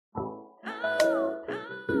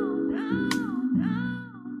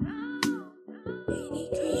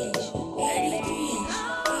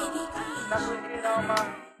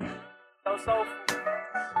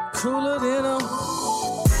Cooler than them.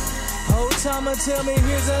 Whole time tell me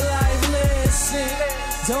here's a life lesson.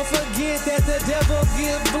 Don't forget that the devil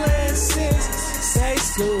give blessings. Say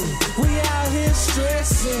school, we out here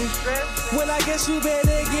stressing. Well, I guess you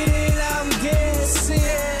better get it, I'm guessing.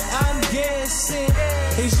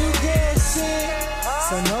 Is you guessing?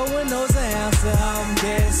 So no one knows the answer, I'm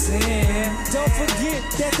guessing. Don't forget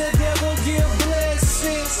that the devil give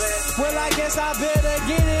blessings. Well, I guess I better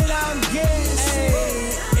get it, I'm guessing.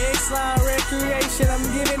 Hey, X-Line Recreation, I'm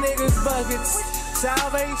giving niggas buckets.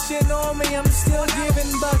 Salvation on me, I'm still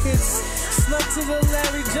giving buckets. Snuck to the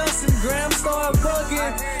Larry Johnson, Graham started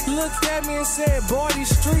bugging. Looked at me and said, boy,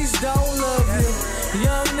 these streets don't love you.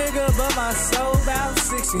 Young nigga, but my soul about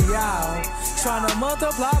 60, y'all. Tryna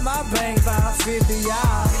multiply my bank by 50,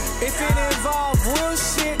 y'all. If it involve real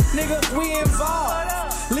shit, nigga, we involved.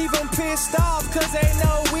 Leave them pissed off, cause they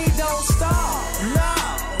know we don't stop. No,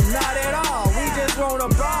 not at all, we just want a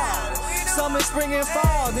ball. Summer, spring, and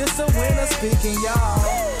fall, this the winter speaking, y'all.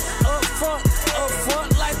 Up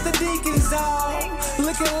front, like the deacons, dog.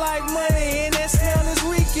 Looking like money, and that smell is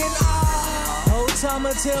weekend, Whole time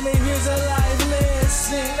tell me here's a life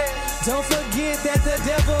lesson. Don't forget that the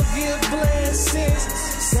devil give blessings.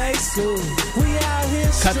 Say school, we out here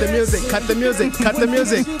cut the music, cut the music, cut the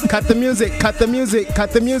music, cut the music, cut the music,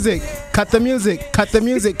 cut the music, cut the music, cut the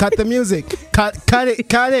music, cut the music,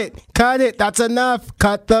 cut it, that's enough,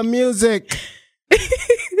 cut the music.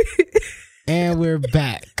 And we're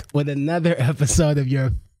back with another episode of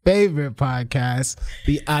your favorite podcast,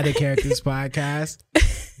 the Out of Characters Podcast.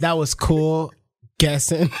 That was cool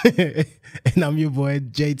guessing. And I'm your boy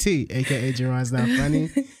JT, aka Jerron's Not Funny,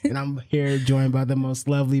 and I'm here joined by the most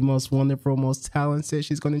lovely, most wonderful, most talented.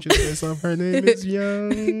 She's going to introduce herself. Her name is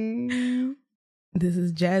Young. This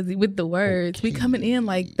is Jazzy with the words. Okay. We coming in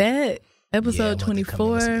like that. Episode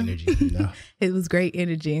 24. Energy, you know? It was great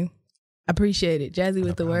energy. I appreciate it. Jazzy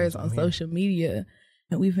with the words on social media,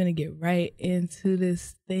 and we finna get right into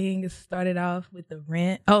this thing. It started off with the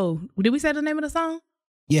rant. Oh, did we say the name of the song?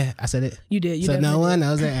 Yeah, I said it. You did. So no one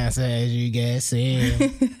knows the answer, as you guess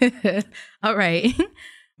it. All right.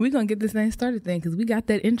 We're going to get this thing started then, because we got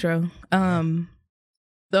that intro.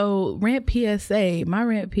 So rant PSA, my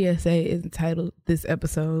rant PSA is entitled this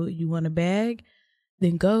episode, You Want a Bag?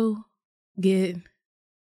 Then go get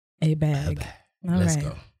a bag. All Let's right.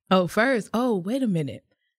 go. Oh, first. Oh, wait a minute.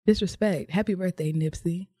 Disrespect. Happy birthday,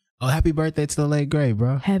 Nipsey. Oh, happy birthday to the late great,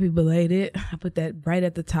 bro. Happy belated. I put that right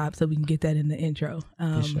at the top so we can get that in the intro.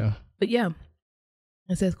 For sure. But yeah,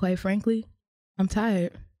 it says, quite frankly, I'm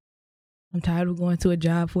tired. I'm tired of going to a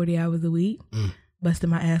job 40 hours a week,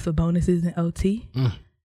 busting my ass for bonuses and OT.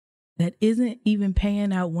 That isn't even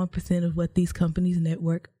paying out 1% of what these companies' net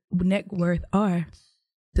worth are.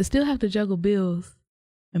 To still have to juggle bills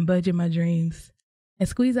and budget my dreams and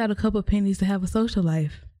squeeze out a couple pennies to have a social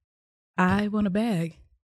life. I want a bag.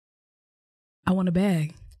 I want a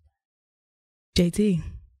bag. JT,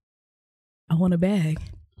 I want a bag.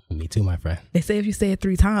 Me too, my friend. They say if you say it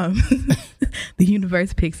 3 times, the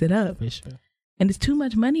universe picks it up. For sure. And it's too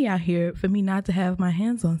much money out here for me not to have my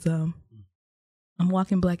hands on some. I'm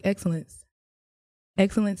walking black excellence.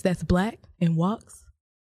 Excellence that's black and walks.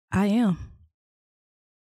 I am.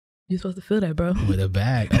 You're supposed to feel that, bro. With a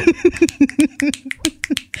bag.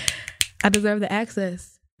 I deserve the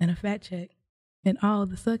access and a fat check and all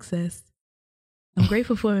the success. I'm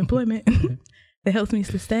grateful for employment that helps me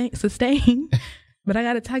sustain. But I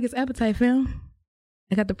got a tiger's appetite, fam.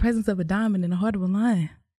 I got the presence of a diamond and the heart of a lion.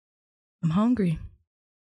 I'm hungry.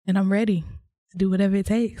 And I'm ready to do whatever it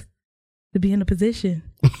takes to be in a position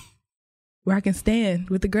where I can stand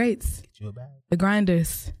with the greats, the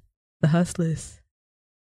grinders, the hustlers,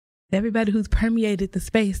 everybody who's permeated the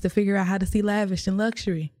space to figure out how to see lavish and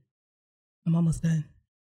luxury. I'm almost done.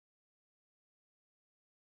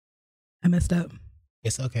 I messed up.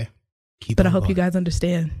 It's okay. But I hope you guys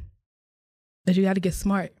understand that you got to get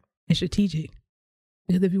smart and strategic.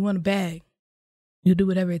 Because if you want a bag, you'll do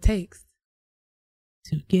whatever it takes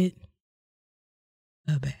to get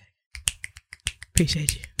a bag.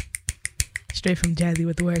 Appreciate you. Straight from Jazzy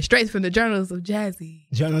with the words. Straight from the Journals of Jazzy.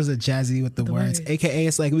 Journals of Jazzy with the words. AKA,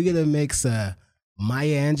 it's like we get to mix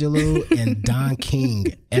Maya Angelou and Don King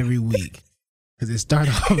every week. Because it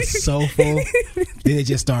started off soulful, then it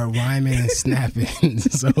just started rhyming and snapping.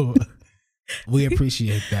 So we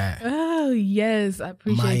appreciate that. Oh, yes. I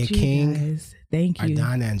appreciate Maya you King, guys. Thank you. Or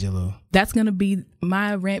Don Angelou. That's going to be,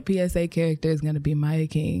 my rant PSA character is going to be Maya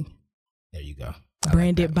King. There you go.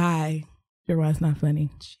 Branded by Jerron's Not Funny.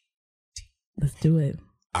 Let's do it.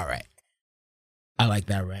 All right. I like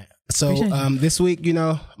that rant. So this week,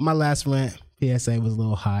 my last rant PSA was a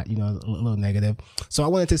little hot, you know, a little negative. So I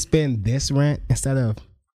wanted to spin this rant instead of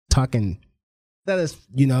talking. That is,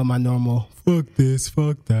 you know, my normal fuck this,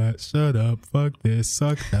 fuck that, shut up, fuck this,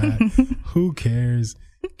 suck that, who cares,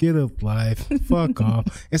 get a life, fuck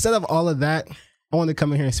off. Instead of all of that, I want to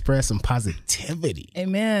come in here and spread some positivity.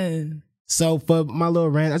 Amen. So for my little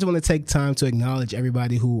rant, I just want to take time to acknowledge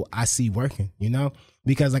everybody who I see working, you know,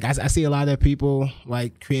 because like I see a lot of people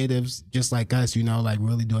like creatives just like us, you know, like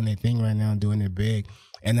really doing their thing right now, doing it big.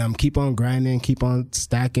 And keep on grinding, keep on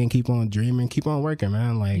stacking, keep on dreaming, keep on working,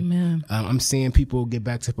 man. Like I'm seeing people get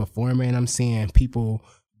back to performing. I'm seeing people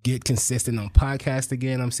get consistent on podcast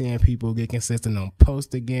again. I'm seeing people get consistent on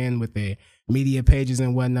post again with their media pages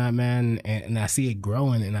and whatnot, man. And I see it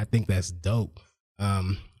growing, and I think that's dope.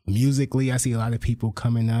 Musically, I see a lot of people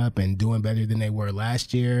coming up and doing better than they were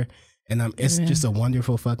last year. And it's just a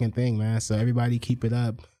wonderful fucking thing, man. So everybody keep it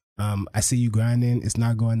up. I see you grinding. It's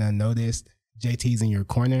not going unnoticed. JT's in your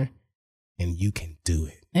corner, and you can do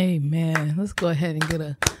it. Amen. Let's go ahead and get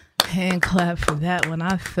a hand clap for that one.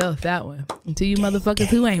 I felt that one. And to you motherfuckers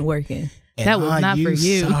who ain't working, and that was not for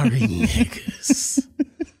you. Sorry, niggas.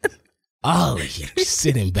 All of you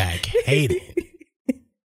sitting back hating.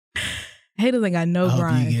 Haters ain't got no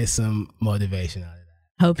grind. Hope you get some motivation out of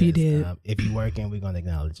that. Hope you did. If you're working, we're going to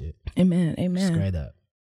acknowledge it. Amen. Amen. Straight up.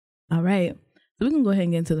 All right. So we can go ahead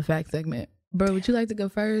and get into the fact segment. Bro, would you like to go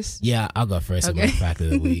first? Yeah, I'll go first. Okay. With my fact of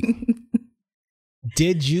the week.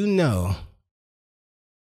 Did you know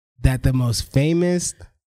that the most famous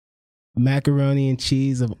macaroni and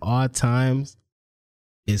cheese of all times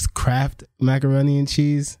is Kraft macaroni and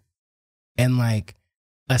cheese? And like,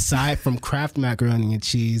 aside from Kraft macaroni and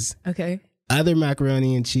cheese, okay, other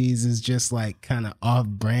macaroni and cheese is just like kind of off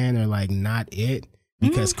brand or like not it,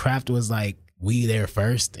 because Kraft was like, we there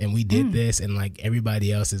first and we did this, and like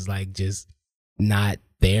everybody else is like just not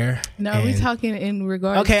there. No, we talking in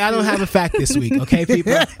regards. Okay, I don't have a fact this week. Okay,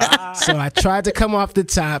 people. So I tried to come off the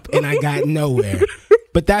top and I got nowhere,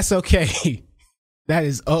 but that's okay. That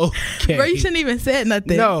is okay. Bro, you shouldn't even said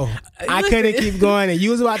nothing. No, I couldn't keep going, and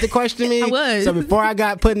you was about to question me. I was. So before I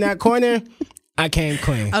got put in that corner, I came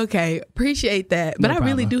clean. Okay, appreciate that. But No I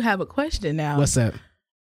really problem. do have a question now. What's up?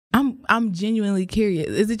 I'm genuinely curious.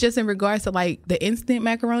 Is it just in regards to like the instant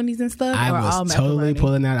macaronis and stuff? I or was all totally macaroni?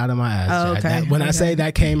 pulling that out of my ass. Oh, okay. When I say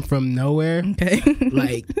that came from nowhere, Okay.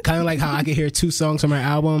 like kind of like how I could hear 2 songs from my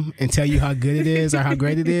album and tell you how good it is or how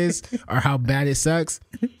great it is or how bad it sucks,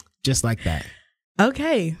 just like that.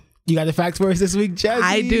 Okay. You got the facts for us this week, Jazzy?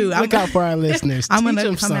 I do. Look out for our listeners. I'm Teach gonna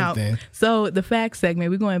them come something. out. So the fact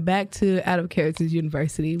segment, we're going back to Out of Characters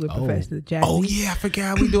University with Professor Jazzy. Oh yeah, I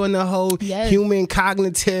forgot we doing the whole human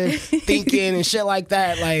cognitive thinking and shit like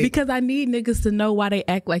that. Like, because I need niggas to know why they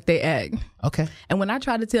act like they act. Okay. And when I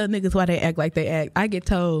try to tell niggas why they act like they act, I get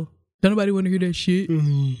told, don't nobody want to hear that shit.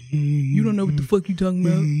 You don't know what the fuck you talking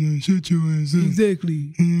about. Shut your ass up.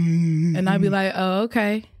 Exactly. And I be like, oh,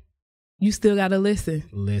 okay. You still got to listen.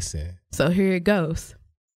 Listen. So here it goes.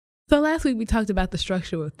 So last week we talked about the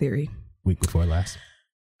structural theory. Week before last.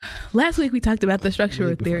 Last week we talked about the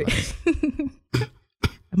structural theory.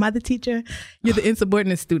 Am I the teacher? You're the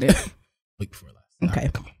insubordinate student. Week before last. Okay.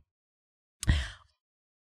 Right, come on.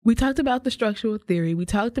 We talked about the structural theory. We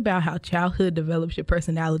talked about how childhood develops your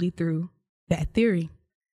personality through that theory.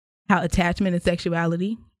 How attachment and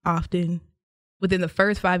sexuality often within the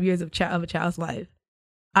first 5 years of a child's life.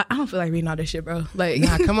 I don't feel like reading all this shit, bro. Like,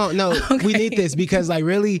 nah, come on. No, Okay. we need this because like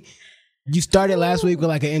really, you started last week with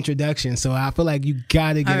like an introduction. So I feel like you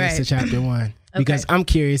got to get us to chapter 1 because I'm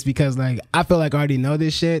curious because like, I feel like I already know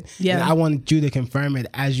this shit. Yeah. And I want you to confirm it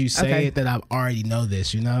as you say it that I already know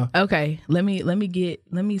this, you know? Okay. Let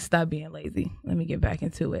me stop being lazy. Let me get back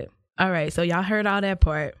into it. All right. So y'all heard all that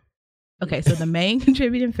part. Okay. So the main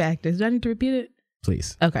contributing factors, do I need to repeat it?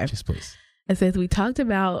 Please. Okay. Just please. It says we talked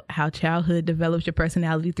about how childhood develops your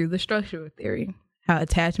personality through the structural theory, how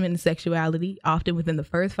attachment and sexuality, often within the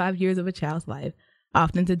first 5 years of a child's life,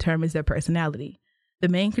 often determines their personality. The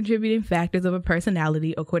main contributing factors of a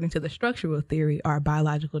personality, according to the structural theory, are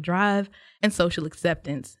biological drive and social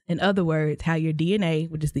acceptance. In other words, how your DNA,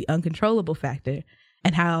 which is the uncontrollable factor,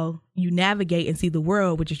 and how you navigate and see the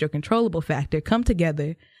world, which is your controllable factor, come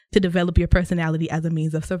together to develop your personality as a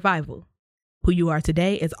means of survival. Who you are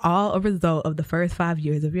today is all a result of the first 5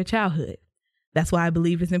 years of your childhood. That's why I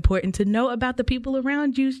believe it's important to know about the people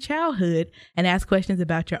around you's childhood and ask questions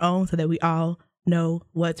about your own so that we all know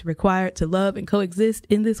what's required to love and coexist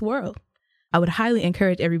in this world. I would highly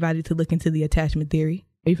encourage everybody to look into the attachment theory.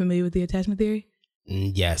 Are you familiar with the attachment theory?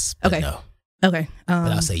 Yes, but no. Okay.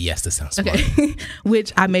 But I'll say yes to sound smart. Okay.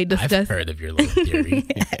 Which I may discuss. I've heard of your little theory.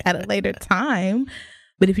 at a later time.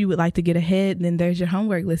 But if you would like to get ahead, then there's your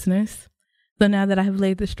homework, listeners. So now that I have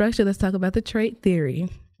laid the structure, let's talk about the trait theory.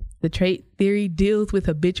 The trait theory deals with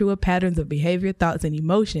habitual patterns of behavior, thoughts, and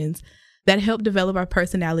emotions that help develop our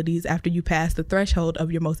personalities after you pass the threshold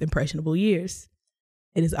of your most impressionable years.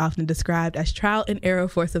 It is often described as trial and error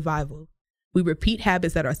for survival. We repeat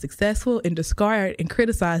habits that are successful and discard and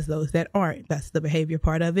criticize those that aren't. That's the behavior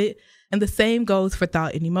part of it. And the same goes for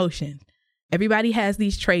thought and emotion. Everybody has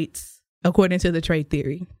these traits according to the trait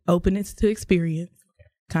theory: openness to experience,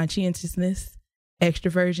 conscientiousness,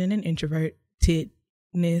 extroversion and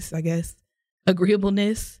introvertedness, I guess,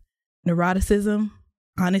 agreeableness, neuroticism,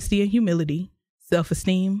 honesty and humility,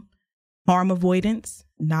 self-esteem, harm avoidance,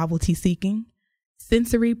 novelty seeking,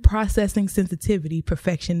 sensory processing sensitivity,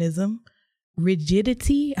 perfectionism,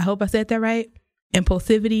 rigidity, I hope I said that right,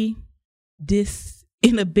 impulsivity,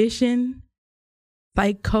 disinhibition,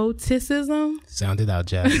 psychoticism. Sound it out,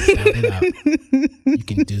 Jeff. Sound it out. You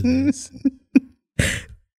can do this.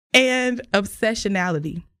 And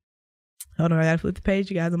obsessionality. Hold on, I gotta flip the page,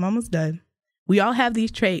 you guys. I'm almost done. We all have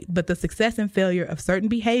these traits, but the success and failure of certain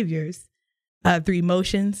behaviors through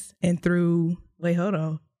emotions and through, wait, hold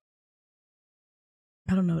on.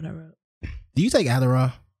 I don't know what I wrote. Do you take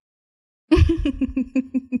Adderall?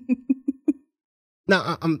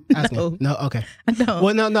 No, I'm asking. No, okay. I don't.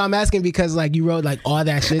 Well, no, I'm asking because like you wrote like all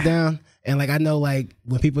that shit down, and like I know like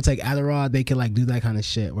when people take Adderall, they can like do that kind of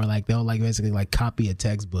shit where like they'll like basically like copy a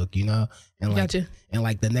textbook, you know, and like Gotcha. and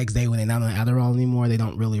like the next day when they're not on Adderall anymore, they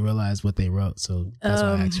don't really realize what they wrote. So that's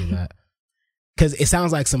why I asked you that. Because it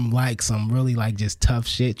sounds like some really like just tough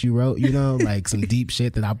shit you wrote, you know, like some deep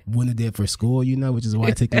shit that I wouldn't have did for school, you know, which is why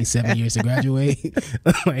it took me 7 years to graduate.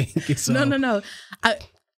 Like, so, No.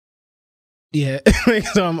 Yeah.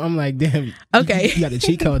 So I'm like, damn. Okay. You got the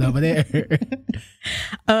cheat code over there.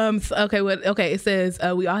 Okay. It says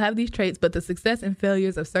we all have these traits, but the success and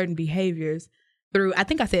failures of certain behaviors through, I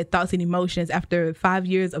think I said thoughts and emotions after 5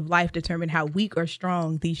 years of life determine how weak or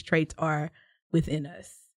strong these traits are within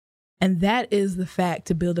us. And that is the fact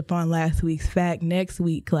to build upon last week's fact. Next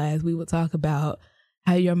week, class, we will talk about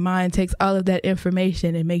how your mind takes all of that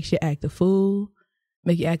information and makes you act a fool,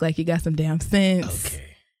 make you act like you got some damn sense. Okay.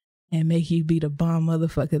 And make you be the bomb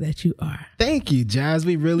motherfucker that you are. Thank you, Jazz.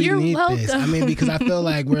 We really need this. I mean, because I feel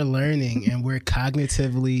like we're learning and we're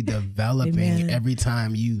cognitively developing every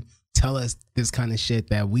time you tell us this kind of shit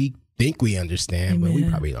that we think we understand, but we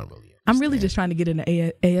probably don't really understand. I'm really just trying to get into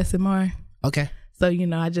ASMR. Okay. So, you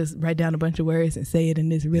know, I just write down a bunch of words and say it in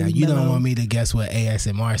this really now, you don't want me to guess what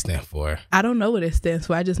ASMR stands for. I don't know what it stands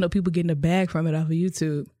for. I just know people getting a bag from it off of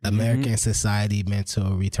YouTube. American Society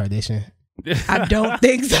Mental Retardation. I don't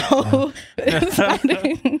think so.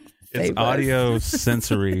 It's audio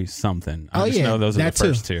sensory something. I just know those are the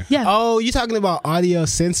first two. Yeah. Oh, you're talking about audio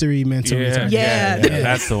sensory mental retardation. Yeah.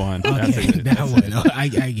 That's the one. Okay, that one. Oh, I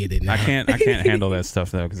get it now. I can't handle that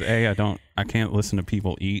stuff though, because I can't listen to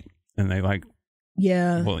people eat and they like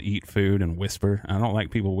will eat food and whisper. I don't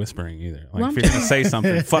like people whispering either. Like if you're gonna say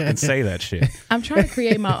something, fucking say that shit. I'm trying to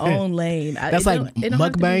create my own lane. That's like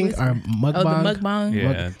mukbang or mukbang. Oh, the mukbang.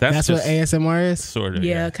 Yeah, that's what ASMR is. Sort of.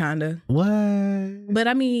 Yeah, kind of. What? But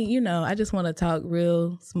I mean, you know, I just want to talk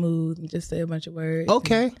real smooth and just say a bunch of words.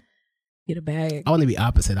 Okay. Get a bag. I want to be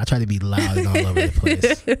opposite. I try to be loud and all over the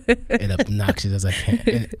place, and obnoxious as I can,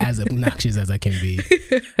 and as obnoxious as I can be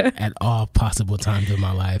at all possible times of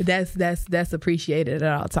my life. That's appreciated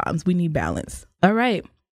at all times. We need balance. All right.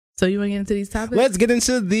 So you want to get into these topics? Let's get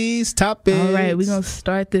into these topics. All right, we're gonna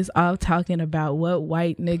start this off talking about what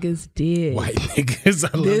white niggas did. White niggas,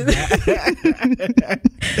 I love that.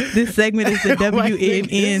 This segment is the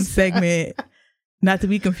WNN segment. Not to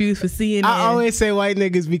be confused for CNN. I always say white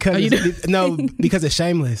niggas because because it's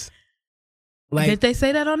shameless. Like, did they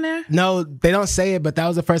say that on there? No, they don't say it, but that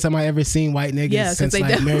was the first time I ever seen white niggas since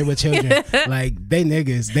like Married with Children. Like they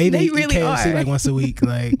niggas. They really eat KFC are. like once a week.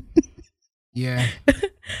 Like yeah.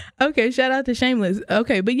 Okay, shout out to Shameless.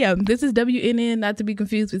 Okay, but yeah, this is WNN, not to be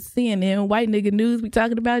confused with CNN. White nigga news. We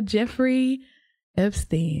talking about Jeffrey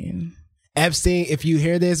Epstein. Epstein, if you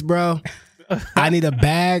hear this, bro, I need a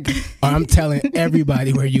bag or I'm telling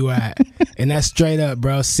everybody where you at. And that's straight up,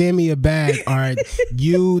 bro. Send me a bag or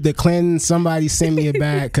you, the Clinton, somebody send me a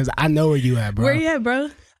bag because I know where you at, bro. Where you at, bro?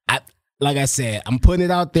 Like I said, I'm putting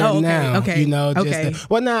it out there now. Okay. You know,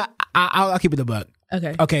 I'll keep it a buck.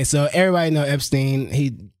 Okay, so everybody know Epstein.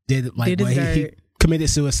 He did like he committed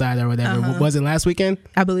suicide or whatever. Was it last weekend?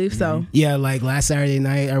 I believe so. Yeah, like last Saturday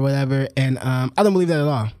night or whatever. And I don't believe that at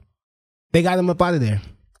all. They got him up out of there.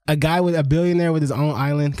 A guy with a billionaire with his own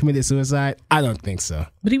island committed suicide? I don't think so.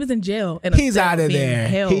 But he was in jail. He's out of there.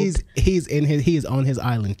 He is on his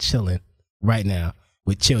island chilling right now.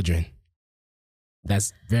 with children.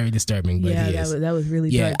 That's very disturbing. But yeah, that was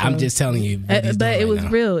really dark, I'm just telling you. But it was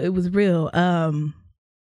real. It was real.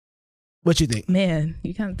 What you think? Man,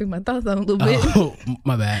 you kind of threw my thoughts on a little bit. Oh,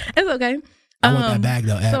 my bad. It's okay. I want that bag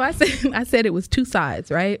though. So I said it was two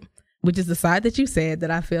sides, right? Which is the side that you said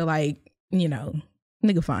that I feel like,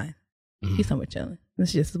 nigga fine. He's somewhere chilling.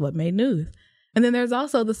 This just what made news. And then there's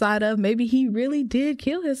also the side of maybe he really did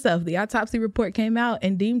kill himself. The autopsy report came out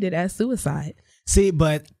and deemed it as suicide. See,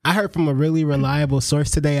 but I heard from a really reliable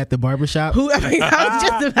source today at the barbershop. I was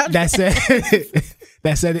just about that said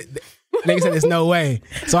it. Nigga said there's no way.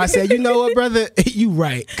 So I said, you know what, brother? You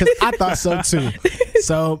right. Because I thought so too.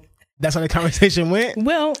 So that's how the conversation went.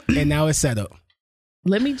 Well, and now it's settled.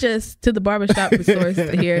 Let me just, to the barbershop source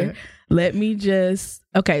here,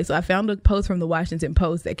 okay, so I found a post from the Washington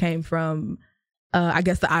Post that came from, I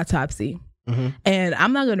guess, the autopsy. Mm-hmm. And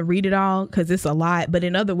I'm not going to read it all because it's a lot. But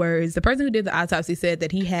in other words, the person who did the autopsy said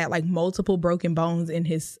that he had like multiple broken bones in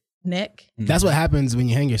his neck. That's what happens when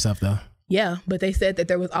you hang yourself, though. Yeah, but they said that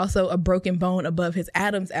there was also a broken bone above his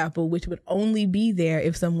Adam's apple, which would only be there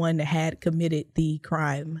if someone had committed the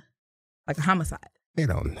crime, like a homicide. They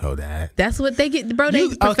don't know that. That's what they get, bro.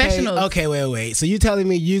 They professionals. Okay, wait. So you telling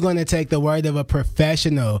me you're going to take the word of a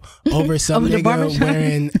professional over some nigga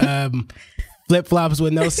wearing flip-flops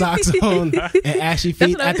with no socks on and ashy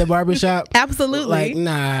feet at the barbershop? Absolutely. Like,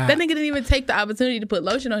 nah. That nigga didn't even take the opportunity to put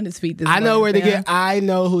lotion on his feet. I know where to get. I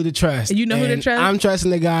know who to trust. You know who to trust? I'm trusting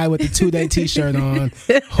the guy with the 2-day t-shirt on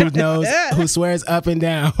who swears up and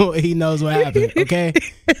down he knows what happened, okay?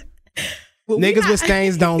 Niggas with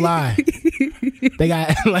stains don't lie. They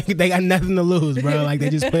got nothing to lose, bro. Like, they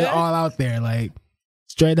just put it all out there, like,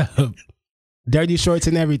 straight up. Dirty shorts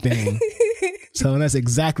and everything. So that's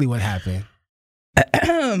exactly what happened.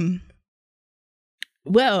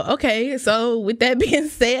 Well, okay. So with that being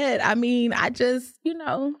said, I mean, I just,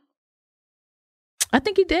 I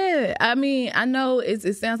think he did. I mean, I know it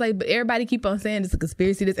sounds like, but everybody keep on saying it's a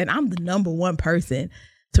conspiracy. And I'm the number one person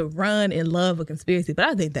to run and love a conspiracy, but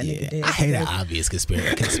I think that nigga did. I hate an obvious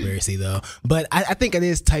conspiracy though. But I think it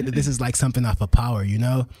is tight that this is like something off of power,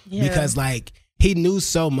 Yeah. Because like he knew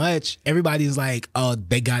so much. Everybody's like, oh,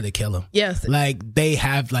 they got to kill him. Yes. Like they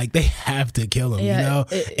have to kill him, and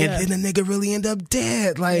then the nigga really end up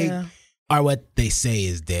dead. Like, or what they say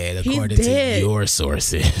is dead according to your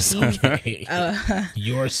sources.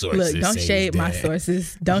 Your sources. Look, don't shade my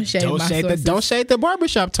sources. Don't shade my sources. Don't shade the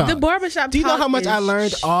barbershop talk. The barbershop talk. Do you know how much I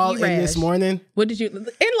learned all in this morning? What did you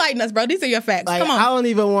enlighten us, bro? These are your facts. Like, come on. I don't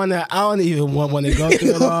even want to go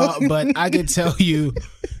through it all, but I can tell you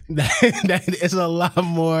that it's a lot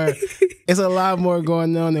more. It's a lot more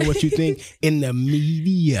going on than what you think in the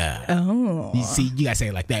media. Oh, you see, you gotta say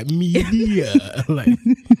it like that. Media, like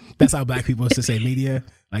that's how black people used to say media.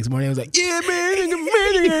 Like this morning, I was like, "Yeah,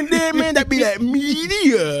 man, that be that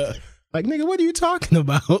media." Like, nigga, what are you talking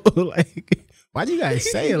about? Like, why do you guys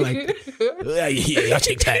say it like? Yeah, y'all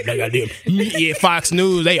check that goddamn. Yeah, Fox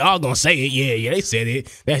News, they all gonna say it. Yeah, they said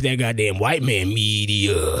it. That's that goddamn white man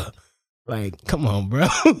media. Like, come on, bro.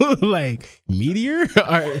 Like, meteor?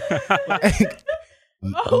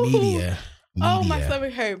 Media. Oh, my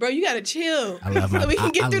stomach hurt, bro. You gotta chill. I love my, so we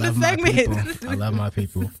can get through the segment. I love my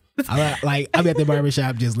people. I'll be at the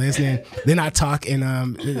barbershop just listening. Then I talk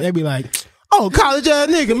and they be like, oh, college ass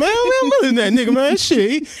nigga, man. We that nigga, man.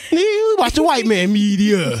 Shit. We watch the white man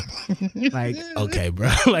media. Like, okay,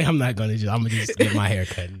 bro. Like, I'm gonna just get my hair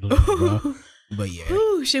cut, bro. But yeah.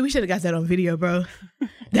 Ooh, shit, we should have got that on video, bro.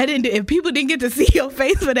 That didn't if people didn't get to see your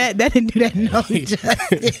face for that didn't do that no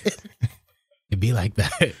justice. It'd be like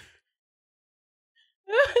that.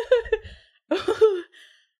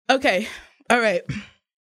 Okay. All right.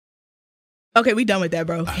 Okay, we done with that,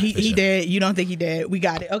 bro. He dead. You don't think he dead. We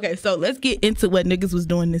got it. Okay, so let's get into what niggas was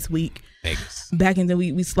doing this week. Niggas. Back into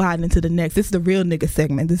we slide into the next. This is the real nigga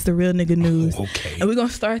segment. This is the real nigga news. Oh, okay. And we're gonna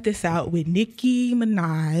start this out with Nicki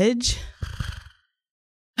Minaj.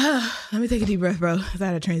 Let me take a deep breath, bro. It's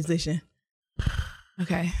out of transition.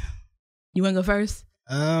 Okay. You wanna go first?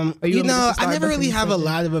 I never really have a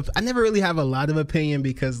lot of opinion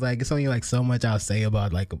because like it's only like so much I'll say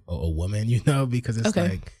about like a woman, because it's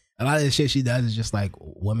like a lot of the shit she does is just like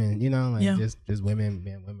women, just women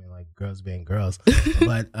being women, like girls being girls.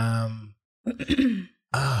 But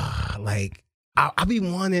like I'll be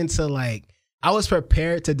wanting to like I was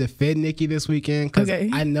prepared to defend Nicki this weekend because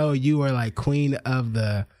I know you were like queen of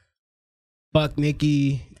the fuck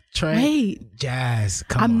Nicki train. Wait, Jazz,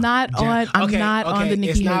 come I'm on. not Jazz. on. I'm not on the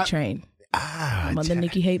Nicki hate train. I'm on the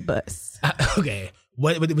Nicki hate bus. Okay,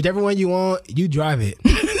 whichever one you want, you drive it,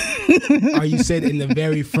 or you sit in the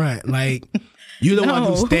very front. Like You the one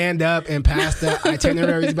who stand up and pass the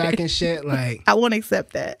itineraries back and shit. Like, I won't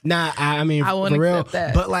accept that. Nah, I mean, I won't for real. accept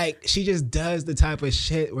that. But like, she just does the type of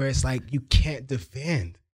shit where it's like you can't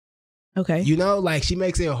defend. Okay. You know, like she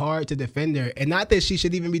makes it hard to defend her. And not that she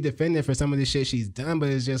should even be defended for some of the shit she's done, but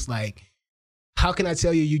it's just like, how can I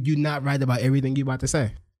tell you're not right about everything you're about to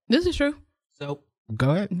say? This is true. So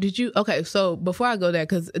go ahead. Did you? Okay, so before I go there,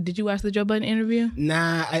 because did you watch the Joe Budden interview?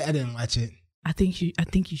 Nah, I didn't watch it. I think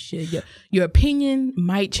you should. Your opinion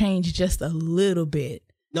might change just a little bit.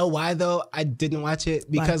 Know why though? I didn't watch it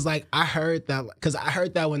because like I heard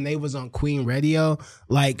that when they was on Queen Radio,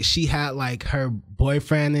 like she had like her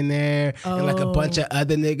boyfriend in there and like a bunch of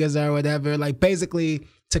other niggas or whatever, like basically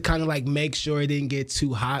to kind of like make sure it didn't get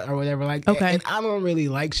too hot or whatever. Like, okay. And I don't really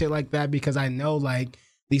like shit like that because I know like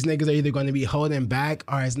these niggas are either going to be holding back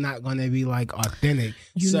or it's not going to be like authentic.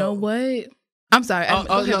 You know what? I'm sorry.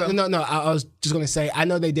 No. I was just going to say, I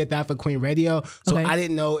know they did that for Queen Radio. So I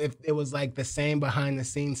didn't know if it was like the same behind the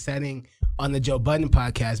scenes setting on the Joe Budden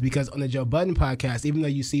podcast, because on the Joe Budden podcast, even though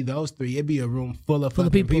you see those three, it'd be a room full of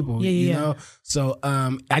people. You know? So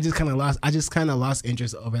I just kind of lost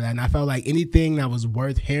interest over that. And I felt like anything that was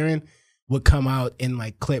worth hearing would come out in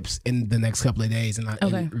like clips in the next couple of days. And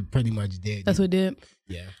it pretty much did. That's what it did.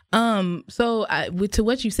 Yeah. So to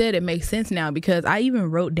what you said, it makes sense now because I even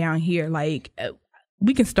wrote down here, like,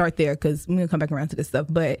 we can start there because we're going to come back around to this stuff.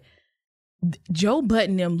 But Joe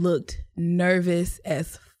Budden looked nervous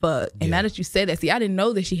as fuck. And now that you say that, see, I didn't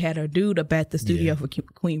know that she had her dude up at the studio for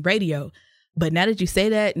Queen Radio. But now that you say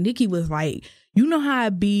that, Nikki was like, you know how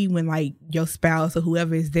it be when like your spouse or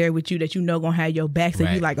whoever is there with you that you know gonna have your back. So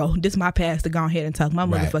you like, oh, this my past to go ahead and talk my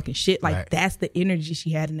motherfucking shit. Like that's the energy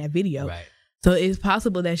she had in that video. Right. So it's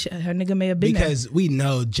possible that her nigga may have been because we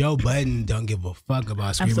know Joe Budden don't give a fuck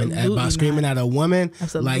about screaming at a woman.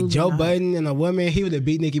 Absolutely like Joe Budden and a woman, he would have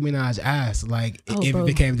beat Nicki Minaj's ass. Like if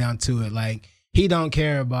it came down to it, like he don't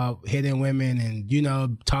care about hitting women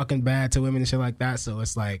and talking bad to women and shit like that. So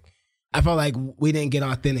it's like I felt like we didn't get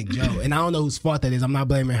authentic Joe, and I don't know whose fault that is. I'm not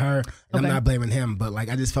blaming her. I'm not blaming him, but like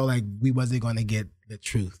I just felt like we wasn't going to get the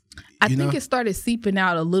truth. I think it started seeping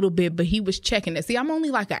out a little bit, but he was checking it. See, I'm only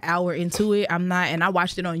like an hour into it. I'm not, and I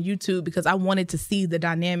watched it on YouTube because I wanted to see the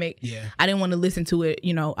dynamic. Yeah, I didn't want to listen to it,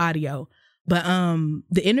 audio. But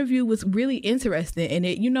the interview was really interesting, and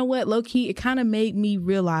it, low key, it kind of made me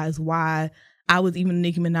realize why I was even a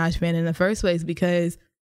Nicki Minaj fan in the first place, because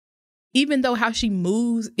even though how she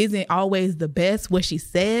moves isn't always the best, what she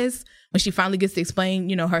says when she finally gets to explain,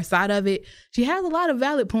 her side of it, she has a lot of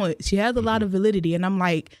valid points. She has a lot of validity. And I'm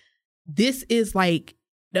like, this is like,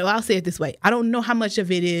 I'll say it this way. I don't know how much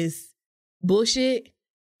of it is bullshit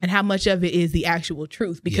and how much of it is the actual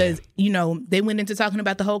truth. Because, they went into talking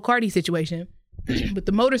about the whole Cardi situation with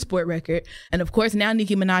the motorsport record. And of course, now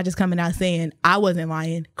Nicki Minaj is coming out saying, I wasn't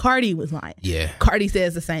lying. Cardi was lying. Yeah. Cardi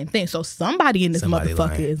says the same thing. So somebody in this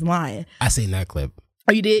motherfucker is lying. I seen that clip.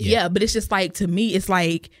 Oh, you did? Yeah. But it's just like, to me, it's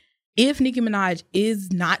like, if Nicki Minaj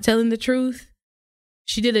is not telling the truth,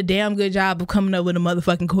 she did a damn good job of coming up with a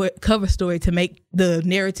motherfucking cover story to make the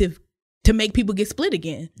narrative, to make people get split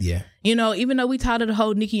again. Yeah. Even though we tired of the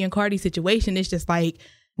whole Nicki and Cardi situation, it's just like,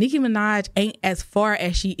 Nicki Minaj ain't as far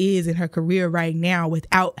as she is in her career right now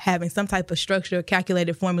without having some type of structure,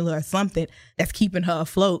 calculated formula or something that's keeping her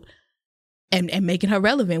afloat and making her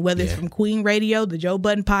relevant, whether it's from Queen Radio, the Joe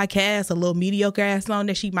Budden podcast, a little mediocre ass song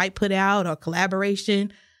that she might put out or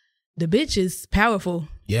collaboration. The bitch is powerful.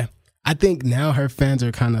 Yeah. I think now her fans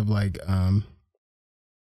are kind of like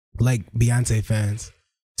Beyonce fans,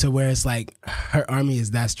 to where it's like her army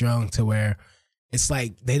is that strong to where it's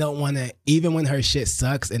like they don't want to, even when her shit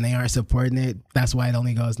sucks and they aren't supporting it, that's why it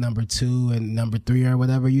only goes number 2 and number 3 or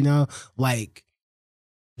whatever, like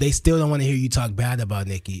they still don't want to hear you talk bad about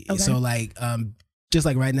Nicki. Okay. So like, just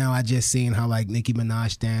like right now, I just seen how like Nicki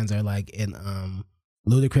Minaj stands are like in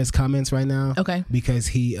Ludacris comments right now. Okay. Because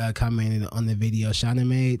he commented on the video Shawnna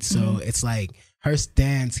made. So it's like her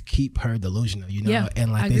stands keep her delusional,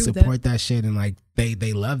 and like they support that shit and like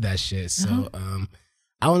they love that shit. So,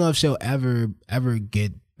 I don't know if she'll ever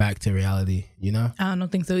get back to reality, I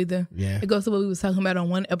don't think so either. Yeah. It goes to what we was talking about on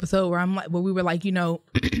one episode where we were like,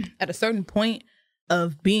 at a certain point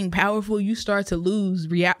of being powerful, you start to lose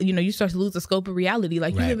you start to lose the scope of reality.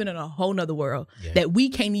 Like you're living in a whole nother world that we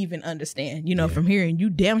can't even understand, from here, and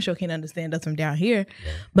you damn sure can't understand us from down here.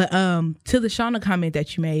 Yeah. But to the Shawnna comment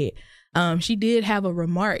that you made, she did have a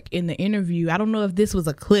remark in the interview. I don't know if this was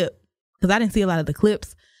a clip because I didn't see a lot of the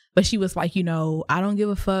clips. But she was like, I don't give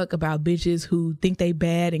a fuck about bitches who think they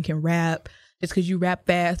bad and can rap. Just because you rap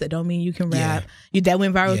fast, that don't mean you can rap. That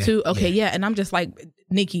went viral too? Okay, yeah. And I'm just like,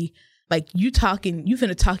 Nikki, like you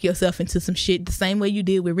finna talk yourself into some shit the same way you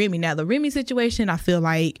did with Remy. Now the Remy situation, I feel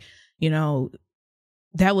like, you know,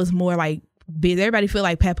 that was more like, everybody feel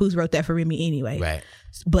like Papoose wrote that for Remy anyway. Right.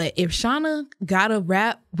 But if Shauna got a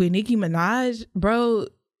rap with Nicki Minaj, bro,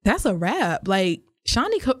 that's a rap. Like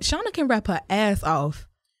Shauna can rap her ass off.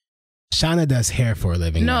 Shauna does hair for a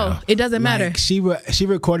living. No, it doesn't matter. Like, she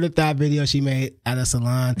recorded that video she made at a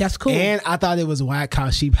salon. That's cool. And I thought it was whack how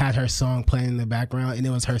she had her song playing in the background, and it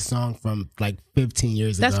was her song from like 15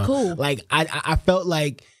 years ago. That's cool. Like I felt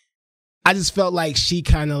like, I just felt like she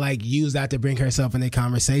kind of like used that to bring herself in the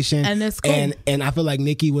conversation. And that's cool. And I feel like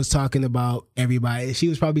Nicki was talking about everybody. She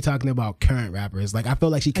was probably talking about current rappers. Like I feel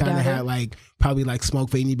like she kind of had like probably like smoke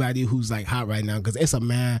for anybody who's like hot right now, because it's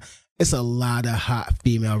a lot of hot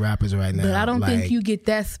female rappers right now. But I don't think you get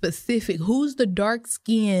that specific. Who's the dark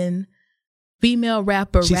skinned female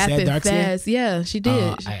rapper rapping fast? Yeah, she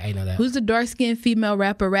did. I know that. Who's the dark skinned female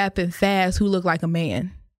rapper rapping fast who look like a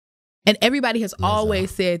man? And everybody has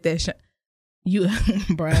always said that. You,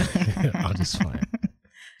 bruh. I'm just fine.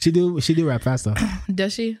 She do rap fast though.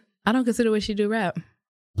 Does she? I don't consider what she do rap.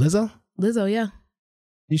 Lizzo, yeah.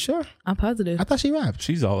 You sure? I'm positive. I thought she rapped.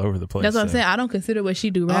 She's all over the place. That's what I'm saying. I don't consider what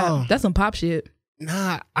she do rap. Oh. That's some pop shit.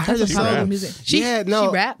 Nah, I heard That's some music. She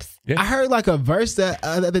raps. Yeah. I heard like a verse the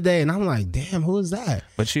other day, and I'm like, damn, who is that?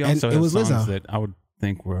 But she also has songs that I would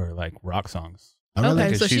think were like rock songs.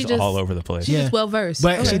 Okay, so she's all over the place. She's just well versed.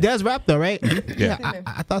 But she does rap though, right? Yeah.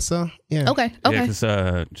 I thought so. Yeah. Okay. Yeah,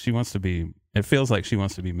 because she wants to be. It feels like she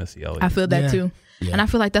wants to be Missy Elliott. I feel that too. Yeah. And I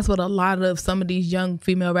feel like that's what a lot of some of these young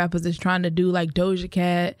female rappers is trying to do, like Doja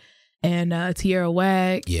Cat and Tierra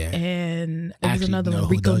Whack. Yeah. And there's another one,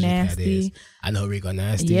 Rico Nasty. I know Rico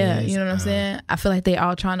Nasty. Yeah, is. you know what I'm saying? I feel like they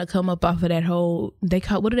all trying to come up off of that whole,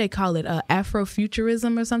 what do they call it?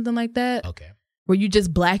 Afrofuturism or something like that? Okay. Where you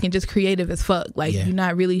just black and just creative as fuck. Like you're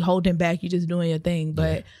not really holding back. You're just doing your thing.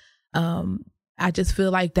 But I just feel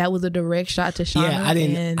like that was a direct shot to Shauna. Yeah,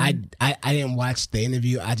 I didn't watch the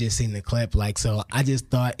interview. I just seen the clip. Like, so I just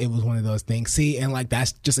thought it was one of those things. See, and like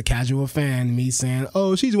that's just a casual fan, me saying,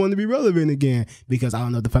 "Oh, she's wanting to be relevant again," because I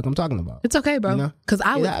don't know what the fuck I'm talking about. It's okay, bro. Because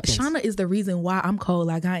Shauna is the reason why I'm cold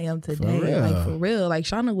like I am today. For real. Like for real. Like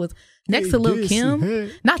Shauna was next to Lil'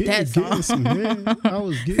 Kim. Not that song. I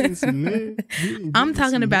was getting some man. I'm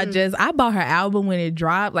talking about just I bought her album when it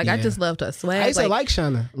dropped. Like I just loved her swag. I used to like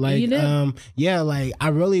Shauna. Like you did? Yeah, like I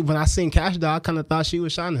really, when I seen Cash Doll, I kind of thought she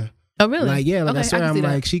was Shauna. Oh really? Like yeah, like okay, I swear I'm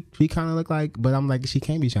like that. she kind of look like, but I'm like she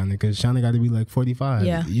can't be Shauna because Shauna got to be like 45.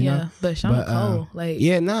 Yeah, you know? But Shauna Cole, like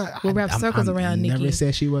we'll wrap circles around Nicki. Never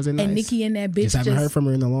said she wasn't nice. And Nicki and that bitch just haven't heard from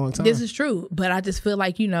her in a long time. This is true, but I just feel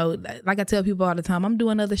like like I tell people all the time, I'm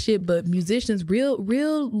doing other shit, but musicians, real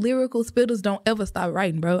lyrical spitters don't ever stop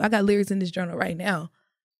writing, bro. I got lyrics in this journal right now.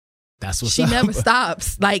 That's what's she up. never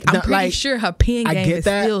stops. Like I'm pretty sure her pen game is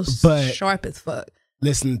still sharp as fuck.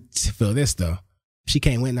 Listen, feel this though. She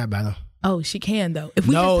can't win that battle. Oh, she can though. If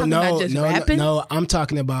we rapping? No, I'm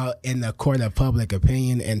talking about in the court of public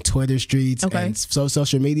opinion and Twitter streets and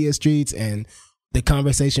social media streets and the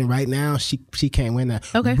conversation right now. She can't win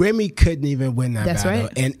that. Okay. Remy couldn't even win that That's battle.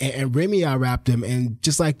 Right. And Remy out-rapped him, and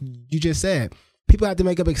just like you just said, people have to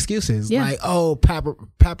make up excuses. Yeah. Like, oh, Pap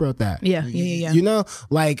wrote that. Yeah. You know,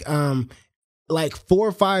 like 4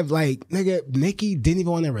 or 5, like nigga, Nicki didn't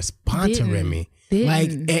even want to respond to Remy.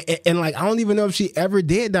 Like and like I don't even know if she ever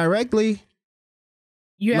did directly.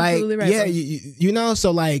 You're like, absolutely right. Yeah, you know,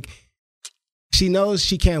 so like she knows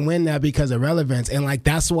she can't win that because of relevance, and like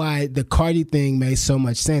that's why the Cardi thing made so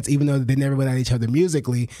much sense, even though they never went at each other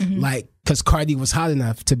musically. Like, because Cardi was hot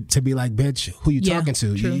enough to be like, bitch, who you talking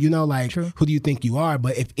to? You know, like who do you think you are?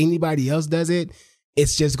 But if anybody else does it,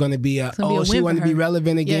 it's just going to be she want to be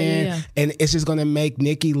relevant again, and it's just going to make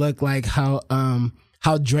Nicki look like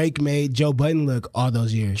how Drake made Joe Budden look all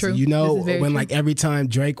those years. True. You know, when true. like every time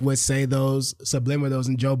Drake would say those subliminals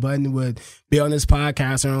and Joe Budden would be on his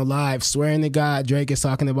podcast or on live swearing to God Drake is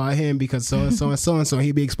talking about him because so and so and so and so,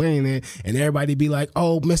 he'd be explaining it and everybody be like,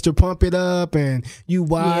 oh, Mr. Pump It Up and you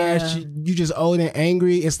watch, you just old and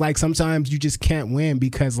angry. It's like sometimes you just can't win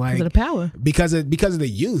because like of the power. Because of the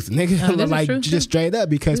youth, nigga. Like true, just straight up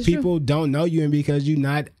because that's people don't know you and because you're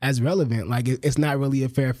not as relevant. Like it's not really a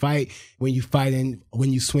fair fight when you fighting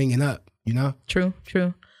when you swinging up, you know? True.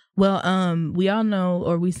 Well, we all know,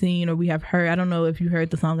 or we seen, or we have heard. I don't know if you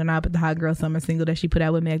heard the song or not, but the Hot Girl Summer single that she put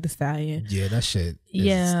out with Meg Thee Stallion. Yeah, that shit.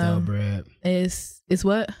 Stale bread. It's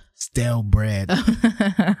what? Stale bread.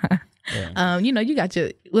 You know, you got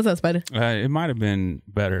your. What's up, Spider? It might have been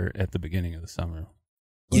better at the beginning of the summer.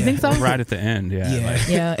 You think so? Right at the end,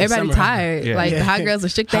 yeah. Everybody tired. Yeah. The hot girls will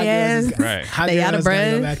shook their ass. Right. They out of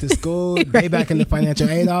breath. Go back to school. They back in the financial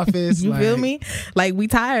aid office. You feel me? We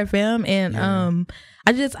tired, fam. And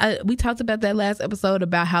we talked about that last episode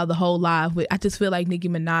about how the whole live. I just feel like Nicki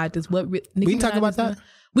Minaj is what. We can talk about that.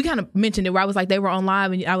 We kind of mentioned it where I was like, they were on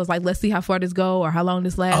live and I was like, let's see how far this go or how long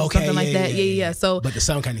this lasts, something like that. Yeah. So, but the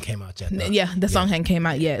song kind of came out yet. Though. Yeah, the song hadn't came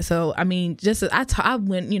out yet. So, I mean, just I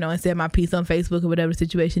went, and said my piece on Facebook or whatever the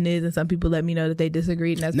situation is, and some people let me know that they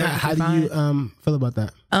disagreed, and that's how do you feel about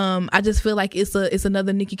that? I just feel like it's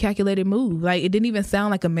another Nicki calculated move. It didn't even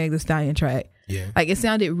sound like a Meg Thee Stallion track. Yeah. It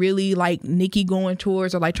sounded really like Nicki going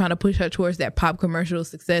towards or trying to push her towards that pop commercial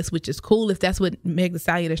success, which is cool if that's what Meg Thee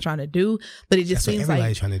Stallion is trying to do. But it just seems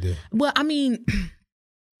everybody's trying to do. Well, I mean,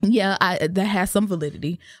 yeah, that has some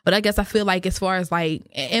validity. But I guess I feel like as far as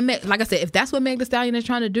and like I said, if that's what Meg Thee Stallion is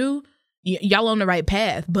trying to do, y'all on the right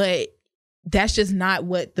path. But that's just not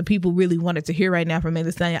what the people really wanted to hear right now from Meg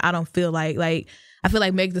Thee Stallion. I don't feel like I feel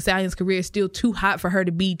like Meg Thee Stallion's career is still too hot for her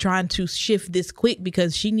to be trying to shift this quick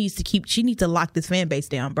because she needs to lock this fan base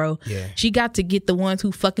down, bro. Yeah. She got to get the ones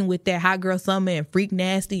who fucking with that Hot Girl Summer and Freak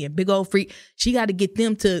Nasty and Big Old Freak. She got to get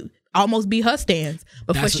them to almost be her stands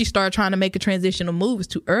before she started trying to make a transitional move. It's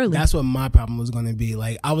too early. That's what my problem was going to be.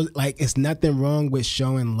 I was like, it's nothing wrong with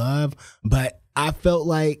showing love, but I felt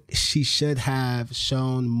like she should have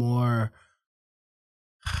shown more.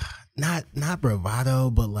 Not bravado,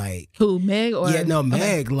 but who, Meg or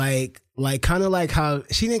Meg, like kind of like how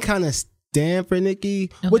she didn't kind of stand for Nicki,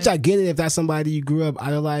 which I get it if that's somebody you grew up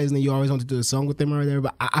idolizing and you always want to do a song with them or whatever.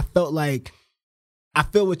 But I felt like I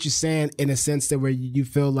feel what you're saying in a sense that where you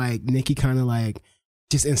feel like Nicki kind of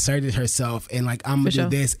just inserted herself and I'm gonna do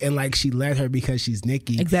this and she let her because she's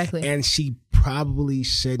Nicki. Exactly. And she probably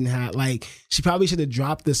shouldn't have she probably should have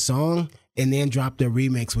dropped the song and then dropped the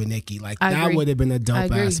remix with Nicki. That would have been a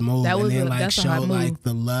dope ass move. And then show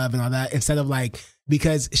the love and all that instead of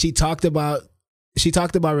because she talked about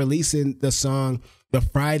releasing the song the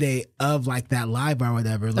Friday of that live or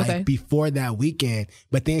whatever, before that weekend.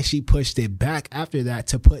 But then she pushed it back after that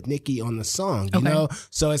to put Nicki on the song, you know?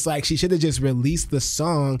 So it's she should have just released the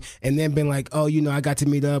song and then been I got to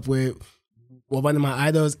meet up with one of my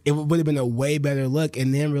idols. It would have been a way better look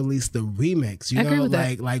and then release the remix, you know,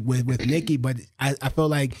 with Nicki. But I feel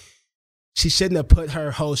like she shouldn't have put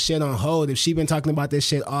her whole shit on hold. If she been talking about this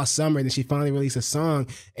shit all summer and then she finally released a song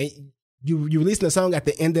and you releasing the song at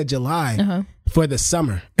the end of July for the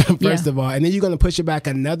summer, first of all, and then you're gonna push it back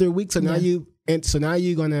another week. So now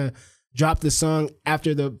you're gonna drop the song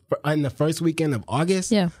in the first weekend of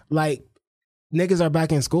August. Yeah, niggas are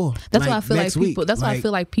back in school. That's why I feel like people. That's why I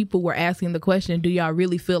feel like people were asking the question: do y'all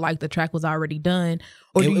really feel like the track was already done,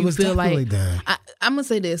 or do you feel like done? I'm gonna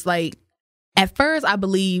say this: at first, I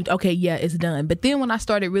believed, okay, yeah, it's done. But then when I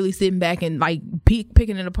started really sitting back and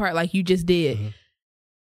picking it apart, like you just did. Mm-hmm.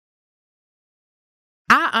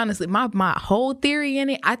 I honestly, my whole theory in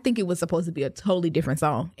it, I think it was supposed to be a totally different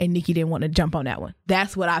song, and Nicki didn't want to jump on that one.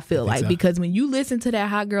 That's what I feel like, because when you listen to that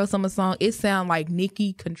Hot Girl Summer song, it sounds like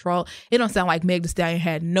Nicki control. It don't sound like Meg Thee Stallion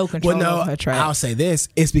had no control over her track. I'll say this: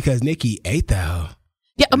 it's because Nicki ate that hoe.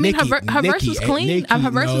 Yeah, I mean, her verse was clean.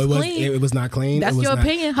 Her verse was clean. It was not clean. That's your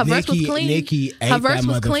opinion. Her verse was clean. Nicki ate her verse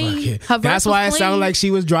was clean. That's why it sounded like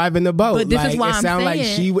she was driving the boat. But this is why I'm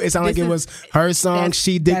saying. It sounded like it was her song.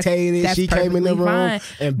 She dictated it. She came in the room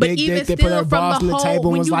and Big Dick that put her balls on the table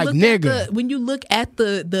and was like, nigga. When you look at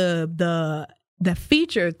the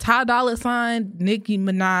feature, Ty Dolla $ign, Nicki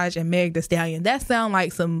Minaj, and Meg Thee Stallion, that sound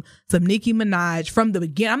like some Nicki Minaj from the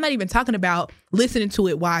beginning. I'm not even talking about listening to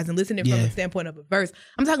it wise and listening from the standpoint of a verse.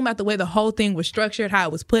 I'm talking about the way the whole thing was structured, how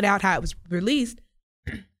it was put out, how it was released.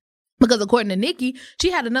 Because according to Nicki, she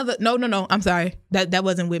had another. No. I'm sorry, that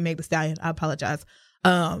wasn't with Meg Thee Stallion. I apologize.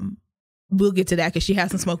 We'll get to that because she had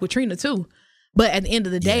some smoke with Trina too. But at the end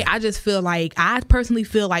of the day, I personally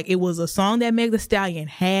feel like it was a song that Meg Thee Stallion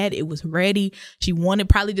had. It was ready. She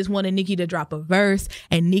probably just wanted Nicki to drop a verse.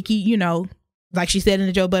 And Nicki, like she said in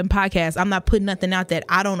the Joe Budden podcast, I'm not putting nothing out that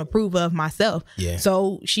I don't approve of myself. Yeah.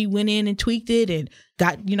 So she went in and tweaked it and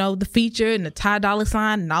got, the feature and the Ty Dolla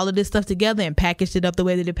 $ign and all of this stuff together and packaged it up the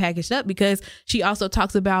way that it packaged up, because she also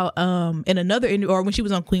talks about in another interview, or when she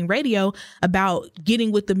was on Queen Radio, about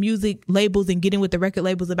getting with the music labels and getting with the record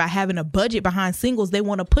labels about having a budget behind singles they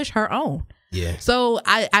want to push her on. Yeah. So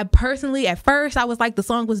I personally, at first, I was like, the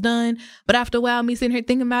song was done. But after a while, me sitting here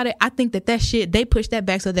thinking about it, I think that shit, they pushed that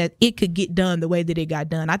back so that it could get done the way that it got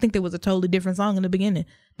done. I think there was a totally different song in the beginning.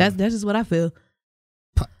 That's just what I feel.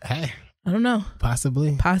 Hey. I don't know.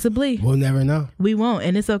 Possibly. We'll never know. We won't.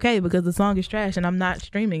 And it's okay because the song is trash and I'm not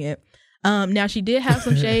streaming it. Now she did have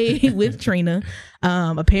some shade with Trina.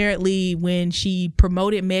 Apparently when she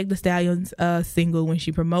promoted Meg Thee Stallion's single, when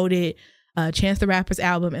she promoted Chance the Rapper's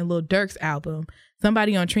album and Lil Durk's album,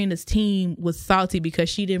 somebody on Trina's team was salty because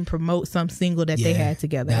she didn't promote some single that they had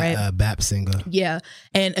together, right? BAP single. Yeah.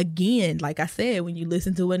 And again, like I said, when you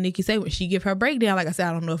listen to what Nicki said, when she give her breakdown, like I said,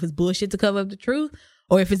 I don't know if it's bullshit to cover up the truth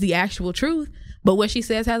or if it's the actual truth, but what she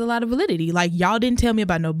says has a lot of validity. Like, y'all didn't tell me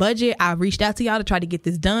about no budget. I reached out to y'all to try to get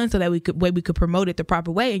this done so that we could promote it the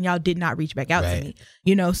proper way, and y'all did not reach back out to me.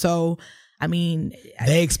 You know, so I mean,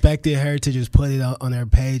 they expected her to just put it on her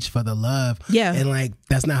page for the love. Yeah. And like,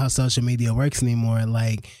 that's not how social media works anymore.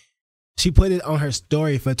 Like, she put it on her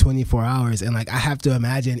story for 24 hours. And like, I have to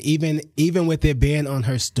imagine, even with it being on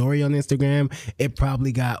her story on Instagram, it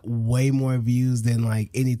probably got way more views than like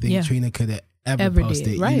anything Trina could have ever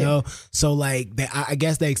posted, right. You know? So like, I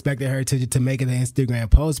guess they expected her to make it an Instagram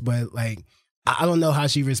post, but like, I don't know how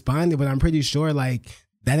she responded, but I'm pretty sure like,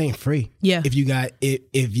 that ain't free. Yeah. If you got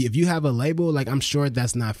if you have a label, like, I'm sure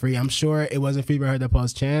that's not free. I'm sure it wasn't free for her to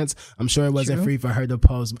post Chance. I'm sure it wasn't free for her to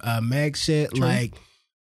post Meg shit. True.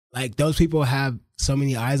 Like those people have so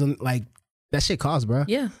many eyes on, like, that shit costs, bro.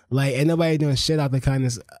 Yeah. Like, ain't nobody doing shit out the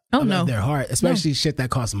kindness of their heart, especially shit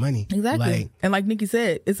that costs money. Exactly. And like Nicki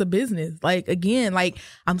said, it's a business. Like, again, like,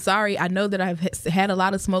 I'm sorry. I know that I've had a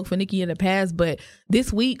lot of smoke for Nicki in the past, but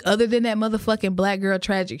this week, other than that motherfucking Black Girl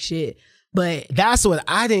Tragic shit, but that's what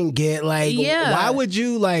I didn't get. Like, why would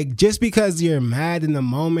you, like, just because you're mad in the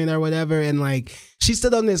moment or whatever, and like, she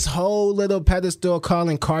stood on this whole little pedestal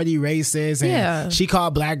calling Cardi racist, and she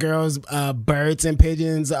called black girls birds and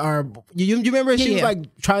pigeons. Or you remember she was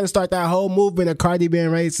like trying to start that whole movement of Cardi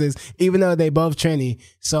being racist, even though they both Trini.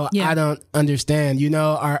 So I don't understand, you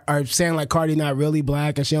know, are saying like Cardi not really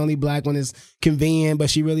black and she only black when it's convenient,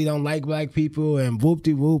 but she really don't like black people, and whoop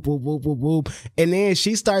de whoop whoop whoop whoop whoop. And then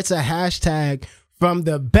she starts a hashtag from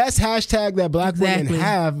the best hashtag that black women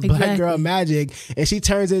have, Black Girl Magic, and she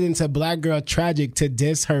turns it into Black Girl Tragic to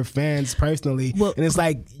diss her fans personally. Well, and it's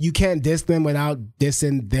like, you can't diss them without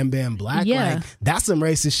dissing them being black. Like, that's some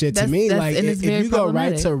racist shit to me. Like, if you go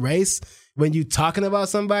right to race when you talking about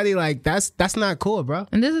somebody, like, that's not cool, bro.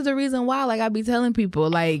 And this is the reason why, like, I be telling people,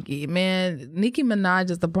 like, man, Nicki Minaj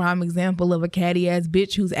is the prime example of a catty ass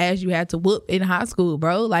bitch whose ass you had to whoop in high school,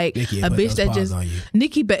 bro. Like, a bitch that just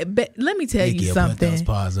Nicki, let me tell you something.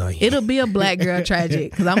 It'll be a Black Girl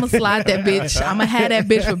Tragic, because I'm gonna slide that bitch. I'm gonna have that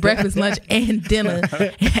bitch for breakfast, lunch, and dinner.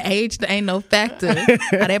 Age ain't no factor.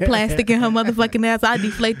 All that plastic in her motherfucking ass, I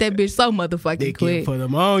deflate that bitch so motherfucking quick. Put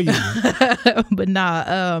them on you. But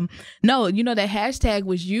nah, no. You know, that hashtag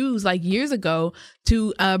was used like years ago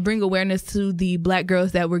to bring awareness to the black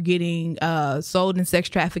girls that were getting sold in sex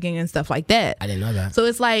trafficking and stuff like that. I didn't know that. So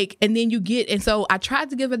it's like, and then and so I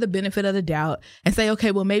tried to give her the benefit of the doubt and say,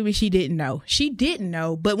 okay, well, maybe she didn't know. She didn't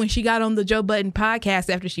know, but when she got on the Joe Budden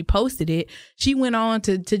podcast after she posted it, she went on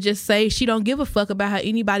to just say she don't give a fuck about how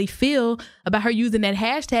anybody feel about her using that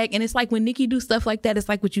hashtag. And it's like, when Nicki do stuff like that, it's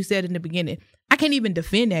like what you said in the beginning. I can't even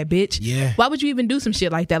defend that bitch. Yeah. Why would you even do some shit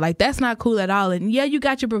like that? Like, that's not cool at all. And yeah, you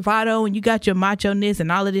got your bravado and you got your macho-ness and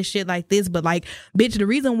all of this shit like this, but like, bitch, the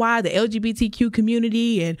reason why the LGBTQ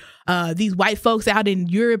community and these white folks out in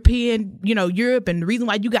Europe, and the reason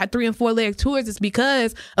why you got 3 and 4 leg tours is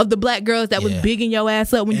because of the black girls that was bigging your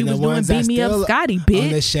ass up when you was doing Beat Me Up Scotty, bitch.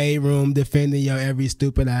 In the shade room defending your every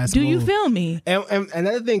stupid ass move. Do you feel me? And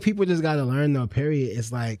another thing people just gotta learn though, period, is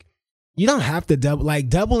like, you don't have to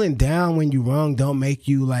doubling down when you wrong don't make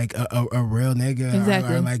you like a real nigga.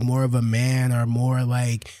 Exactly. Or like more of a man, or more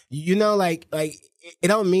like, you know, like it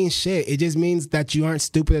don't mean shit. It just means that you aren't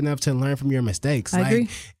stupid enough to learn from your mistakes. I agree.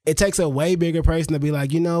 It takes a way bigger person to be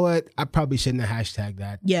like, you know what? I probably shouldn't have hashtagged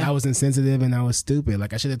that. Yeah. I was insensitive and I was stupid.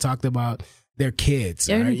 Like, I should have talked about their kids,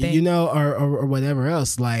 or, you know, or whatever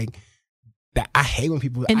else. Like, that I hate when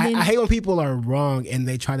people I hate when people are wrong and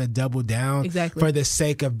they try to double down for the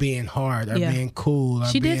sake of being hard or being cool. Or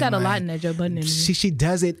she did that a lot in that Joe Budden interview. She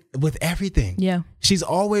does it with everything. Yeah, she's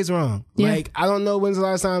always wrong. Yeah. Like, I don't know when's the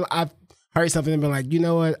last time I've heard something and been like, you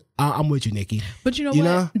know what, I'm with you, Nicki. But you know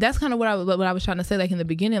what? That's kind of what I was trying to say, like, in the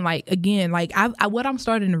beginning. Like, again, like, what I'm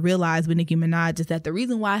starting to realize with Nicki Minaj is that the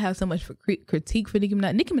reason why I have so much critique for Nicki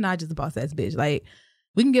Minaj is a boss ass bitch. Like,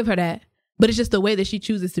 we can give her that. But it's just the way that she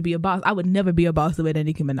chooses to be a boss. I would never be a boss the way that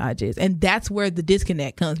Nicki Minaj is. And that's where the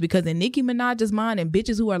disconnect comes. Because in Nicki Minaj's mind, and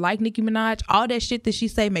bitches who are like Nicki Minaj, all that shit that she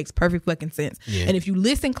say makes perfect fucking sense. Yeah. And if you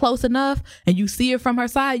listen close enough and you see it from her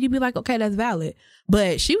side, you be like, okay, that's valid.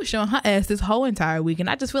 But she was showing her ass this whole entire week. And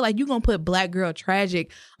I just feel like you're going to put Black Girl Tragic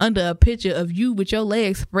under a picture of you with your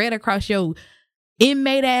legs spread across your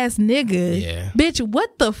inmate ass nigga. Yeah. Bitch,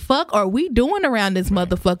 what the fuck are we doing around this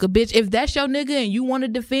motherfucker, bitch? If that's your nigga and you want to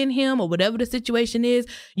defend him or whatever the situation is,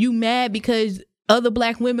 you mad because other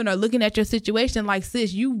black women are looking at your situation like,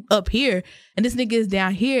 sis, you up here and this nigga is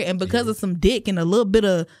down here, and because of some dick and a little bit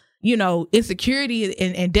of, you know, insecurity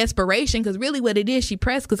and desperation, because really what it is, she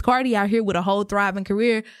pressed because Cardi out here with a whole thriving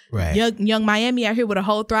career, Right. young Miami out here with a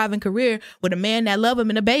whole thriving career with a man that love him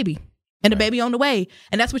and a baby. And a baby on the way.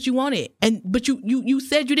 And that's what you wanted. But you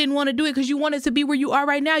said you didn't want to do it because you wanted to be where you are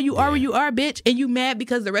right now. You are where you are, bitch. And you mad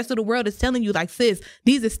because the rest of the world is telling you like, sis,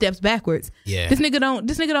 these are steps backwards. Yeah. This nigga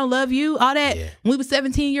don't love you. All that. Yeah. When we was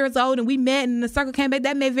 17 years old and we met and the circle came back,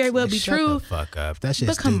 that may very well be Shut true. The fuck up. That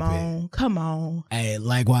shit's but come stupid. come on. Hey,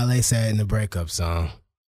 like Wale said in the breakup song,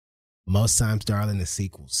 most times, darling, the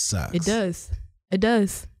sequel sucks. It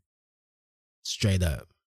does. Straight up.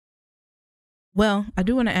 Well, I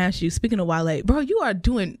do want to ask you, speaking of Wale, bro, are you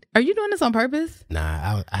doing this on purpose?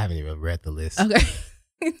 Nah, I haven't even read the list. Okay.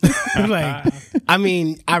 Like, I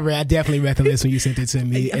mean, I definitely read the list when you sent it to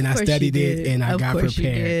me, and I studied it, and I got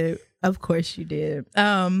prepared. Of course you did.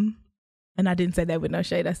 And I didn't say that with no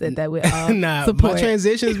shade. I said that with all nah, support. My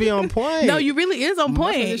transitions be on point. No, you really is on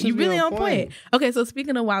point. You really on point. point. Okay, so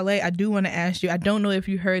speaking of Wale, I do want to ask you, I don't know if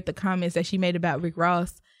you heard the comments that she made about Rick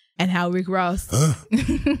Ross and how Rick Ross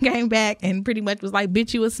came back and pretty much was like,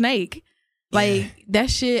 bitch, you a snake. Like, that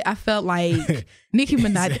shit, I felt like Nicki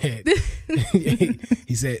Minaj.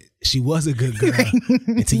 He said she was a good girl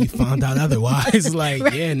until you found out otherwise. Like,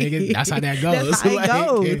 right. Yeah, nigga, that's how that goes. That's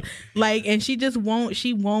how it goes. Like, and she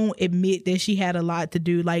won't admit that she had a lot to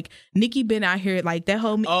do. Like, Nicki been out here, like, that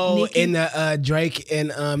whole Nicki, in the Drake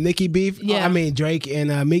and Nicki beef. Yeah, I mean Drake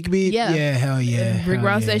and Meek beef. Yeah, hell yeah. Rick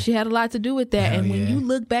Ross said she had a lot to do with that. Hell and when you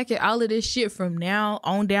look back at all of this shit from now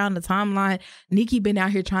on down the timeline, Nicki been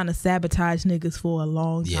out here trying to sabotage niggas for a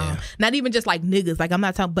long time. Yeah. Not even just like niggas. Like, I'm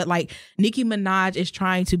not talking, but like Nicki Minaj is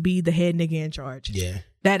trying to be the head nigga in charge. Yeah.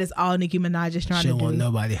 That is all Nicki Minaj is trying to do. She don't want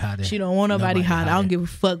nobody hotter. She don't want nobody hotter. I don't give a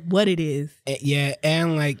fuck what it is. Yeah,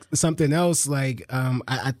 and like something else, like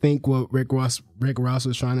I think what Rick Ross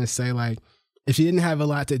was trying to say, like, if she didn't have a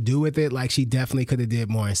lot to do with it, like, she definitely could have did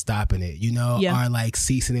more in stopping it, you know, or like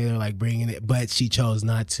ceasing it or like bringing it, but she chose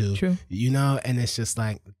not to. True. You know, and it's just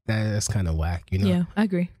like that's kind of whack, you know. Yeah, I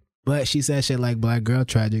agree. But she said shit like black girl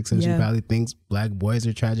tragic, so she probably thinks black boys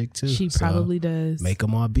are tragic too. She probably does. Make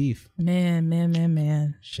them all beef.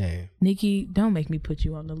 Man. Shame. Nicki, don't make me put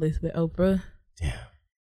you on the list with Oprah. Yeah.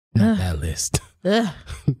 Not that list.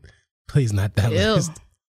 Please, not that list.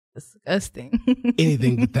 Disgusting.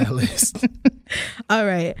 Anything but that list. All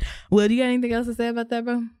right. Well, do you got anything else to say about that,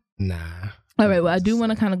 bro? Nah. All right. Well, I do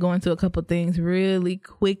want to kind of go into a couple things really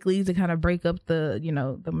quickly to kind of break up the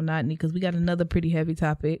monotony, because we got another pretty heavy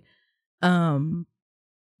topic. Blac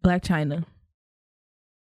Chyna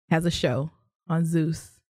has a show on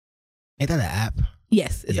Zeus. Ain't that an app?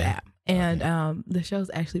 Yes, it's an app. And the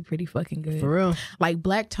show's actually pretty fucking good. For real? Like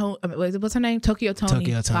what's her name? Tokyo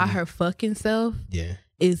Toni. By her fucking self. Yeah.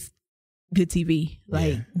 Is good TV.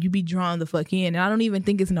 Like, you be drawn the fuck in. And I don't even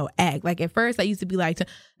think it's no act. Like, at first I used to be like,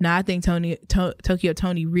 nah, I think Tokyo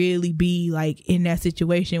Toni really be like in that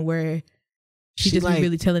situation where she just like, be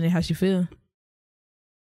really telling it how she feel.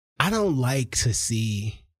 I don't like to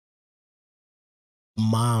see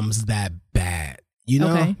moms that bad. You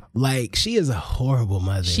know? Okay. Like, she is a horrible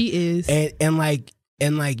mother. She is. And like,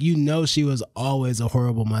 you know, she was always a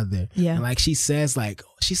horrible mother. Yeah. And like, she says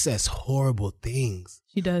horrible things.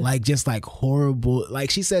 She does. Like, just like horrible, like,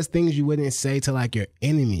 she says things you wouldn't say to like your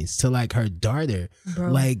enemies, to like her daughter.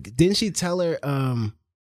 Bro. Like, didn't she tell her,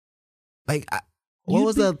 what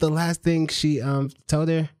was the last thing she told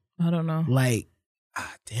her? I don't know. Like,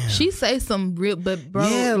 damn. She say some real, but bro,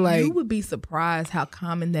 you would be surprised how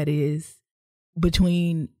common that is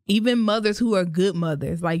between even mothers who are good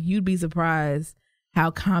mothers. Like, you'd be surprised how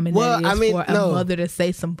common that is for a mother to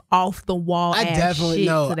say some off the wall ass shit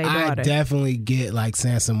to their daughter. I definitely get like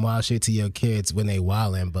saying some wild shit to your kids when they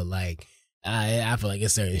wildin', but like I feel like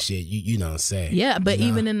it's certain shit you don't say. Yeah, but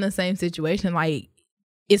even in the same situation, like,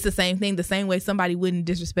 it's the same thing. The same way somebody wouldn't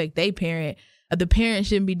disrespect their parent, the parent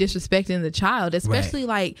shouldn't be disrespecting the child, especially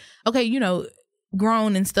like, okay, you know,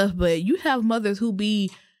 grown and stuff, but you have mothers who be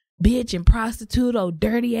bitch and prostitute or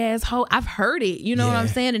dirty ass hoe. I've heard it. You know what I'm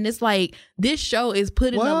saying? And it's like, this show is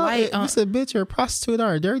putting the light on. It's a bitch or a prostitute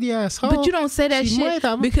or a dirty ass hoe. But you don't say that shit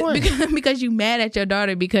because you mad at your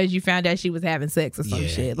daughter because you found out she was having sex or some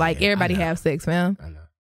shit. Like, everybody have sex, fam. I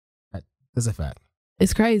know. That's a fact.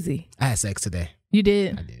 It's crazy. I had sex today. You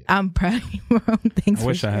did? I did. I'm proud of you, bro. Thanks. I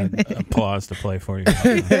wish I had applause to play for you.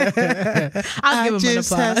 I'll give him an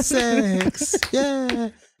applause. Had sex, yeah,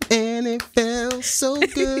 and it felt feels so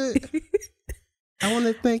good. I want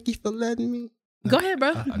to thank you for letting me. Go ahead,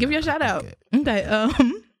 bro. Give you a shout out. Okay.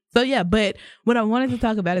 So yeah, but what I wanted to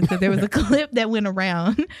talk about is that there was a clip that went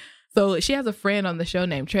around. So she has a friend on the show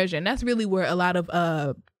named Treasure, and that's really where a lot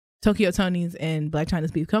of Tokyo Tony's and Blac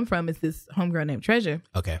Chyna's beef come from. Is this homegirl named Treasure?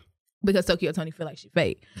 Okay. Because Tokyo Tony feel like she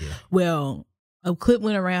fake. Yeah. Well, a clip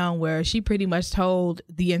went around where she pretty much told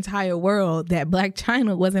the entire world that Blac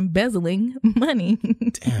Chyna was embezzling money.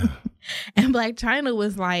 Damn. And Blac Chyna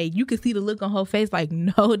was like, you could see the look on her face like,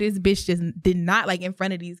 no, this bitch just did not, like, in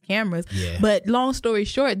front of these cameras. Yeah. But long story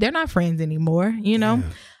short, they're not friends anymore, you know?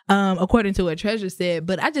 According to what Treasure said.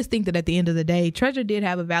 But I just think that at the end of the day, Treasure did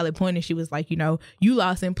have a valid point, and she was like, you know, you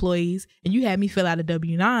lost employees and you had me fill out a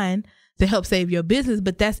W-9 to help save your business,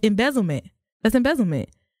 but that's embezzlement. That's embezzlement.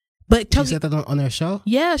 But she said that on their show?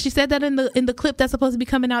 Yeah, she said that in the clip that's supposed to be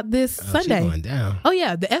coming out this Sunday. She's going down. Oh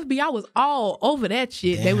yeah, the FBI was all over that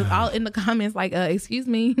shit. Damn. They was all in the comments like, excuse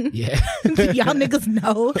me. Yeah. Y'all niggas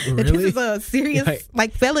know that Really? this is a serious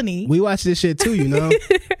like felony. We watch this shit too, you know?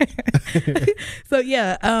 So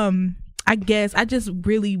yeah, I guess I just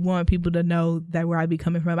really want people to know that where I be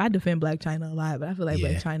coming from. I defend Blac Chyna a lot, but I feel like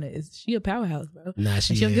Blac Chyna she a powerhouse, bro. Nah,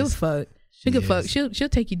 she'll give a fuck. She'll give a fuck. She'll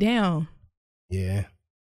take you down. Yeah.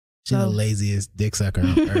 She's the laziest dick sucker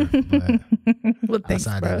on earth. But well, thanks,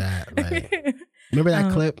 outside bro. of that, like, remember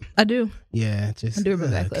that clip? I do. Yeah, just I do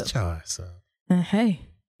remember that clip. Get y'all, so. Hey,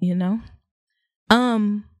 you know,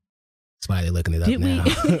 Somebody looking it up now.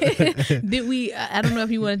 Did we? I don't know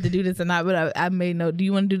if you wanted to do this or not, but I made note. Do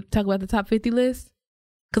you want to talk about the top 50 list?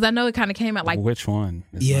 Because I know it kind of came out like which one?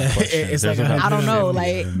 Yeah, it's like I don't know.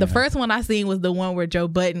 Like the first one I seen was the one where Joe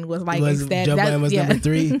Budden was like ecstatic. Joe Budden was number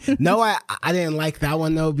 3. No, I didn't like that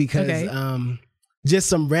one though because just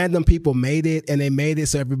some random people made it and they made it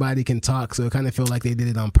so everybody can talk. So it kind of felt like they did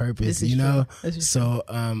it on purpose, you know. So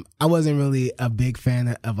I wasn't really a big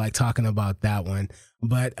fan of like talking about that one.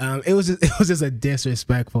 But it was just a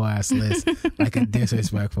disrespectful ass list, like a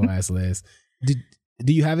disrespectful ass list.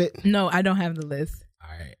 Do you have it? No, I don't have the list.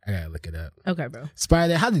 All right, I gotta look it up. Okay, bro.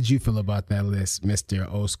 Spider, how did you feel about that list,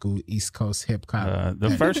 Mr. Old School East Coast Hip Hop? The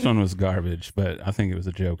first one was garbage, but I think it was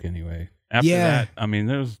a joke anyway. After that, I mean,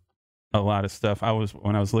 there was a lot of stuff.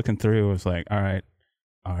 When I was looking through, I was like, all right,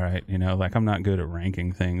 you know, like I'm not good at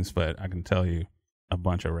ranking things, but I can tell you a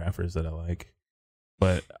bunch of rappers that I like.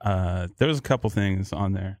 But there was a couple things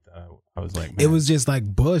on there that I was like, man. It was just like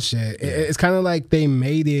bullshit. Yeah. It's kind of like they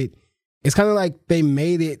made it. It's kind of like they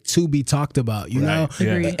made it to be talked about, you know?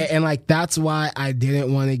 Yeah. And like, that's why I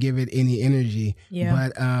didn't want to give it any energy.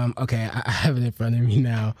 Yeah. But, okay, I have it in front of me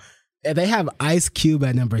now. They have Ice Cube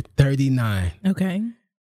at number 39. Okay.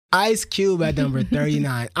 Ice Cube at number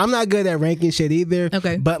 39. I'm not good at ranking shit either.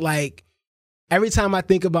 Okay. But like, every time I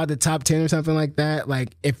think about the top 10 or something like that,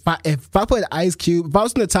 like if I put Ice Cube, if I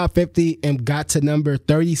was in the top 50 and got to number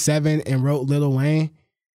 37 and wrote Lil Wayne,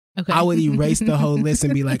 okay, I would erase the whole list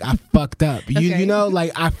and be like, I fucked up. You know,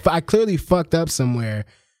 like I clearly fucked up somewhere.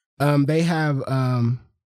 They have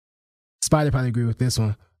Spider probably agree with this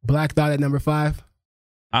one. Black Thought at number 5.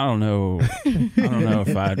 I don't know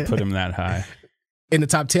if I'd put him that high. In the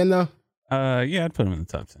top 10 though? Yeah, I'd put him in the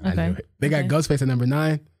top 10. Okay. They got Ghostface at number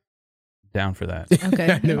 9. Down for that.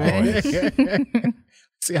 Okay. I knew it.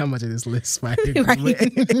 See how much of this list Spider Let's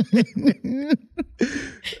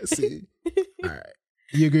see. All right.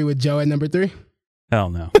 You agree with Joe at number 3? Hell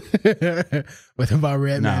no. What about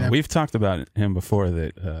Redman? No, we've talked about him before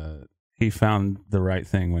that he found the right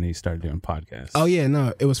thing when he started doing podcasts. Oh yeah,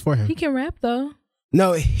 no, it was for him. He can rap though.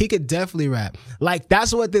 No, he could definitely rap. Like,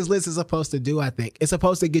 that's what this list is supposed to do, I think. It's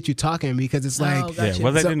supposed to get you talking because it's like... gotcha. Yeah,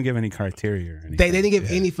 well, they didn't give any criteria or anything. They didn't give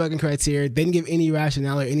any fucking criteria. They didn't give any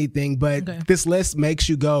rationale or anything. But this list makes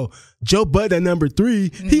you go, Joe Budden at number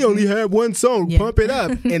 3, he only had one song, Pump It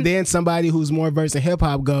Up. And then somebody who's more versed in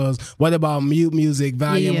hip-hop goes, what about Mute Music,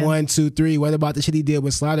 Volume 1, 2, 3? What about the shit he did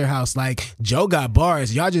with Slaughterhouse? Like, Joe got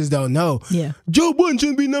bars. Y'all just don't know. Yeah. Joe Budden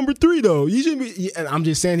shouldn't be number 3, though. You shouldn't be... And I'm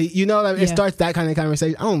just saying, you know, like, it starts that kind of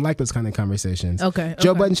conversation. I don't like those kind of conversations. Okay.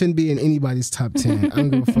 Joe Budden shouldn't be in anybody's top 10. I don't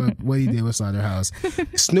give a fuck what he did with Slaughterhouse.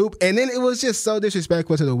 Snoop, and then it was just so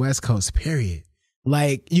disrespectful to the West Coast, period.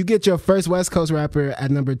 Like, you get your first West Coast rapper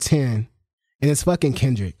at number 10, and it's fucking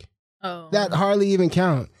Kendrick. Oh. That hardly even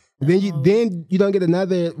count. Then you don't get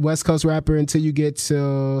another West Coast rapper until you get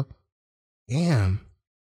to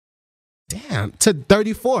to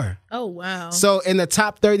 34. Oh wow. So in the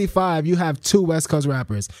top 35, you have 2 West Coast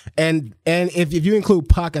rappers, and if you include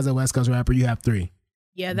Pac as a West Coast rapper, you have 3.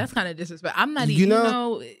 Yeah, that's kind of disrespectful. I'm not even. You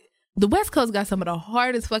know, the West Coast got some of the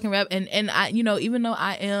hardest fucking rap, and I, you know, even though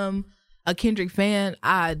I am a Kendrick fan,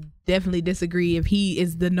 I definitely disagree if he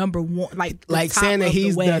is the number one, like saying that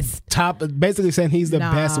he's the top, basically saying he's the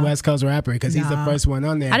best West Coast rapper because he's the first one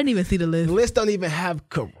on there. I didn't even see the list. The list don't even have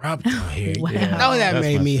Corrupt on here. Wow. Yeah. No, that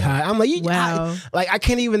made me hot. I'm like, wow. I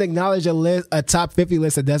can't even acknowledge a top 50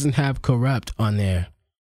 list that doesn't have Corrupt on there.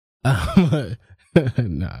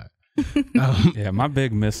 Nah. Yeah, my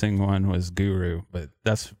big missing one was Guru, but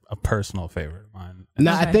that's a personal favorite of mine.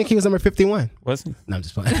 No, I think he was number 51. Was he? No, I'm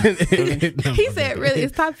just playing. He said, really,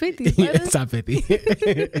 it's top 50. Yeah, it's top 50.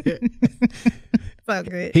 So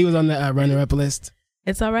good. He was on the runner-up list.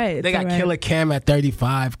 It's all right. They got Killer Cam at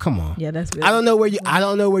 35. Come on. Yeah, that's really I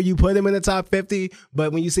don't know where you put him in the top 50,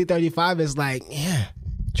 but when you see 35, it's like, yeah.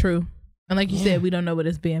 True. And like you said, we don't know what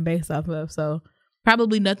it's being based off of. So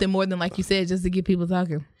probably nothing more than, like you said, just to get people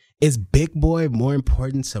talking. Is Big Boy more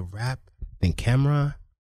important to rap than Cameron?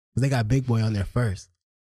 Because they got Big Boy on there first.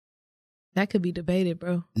 That could be debated,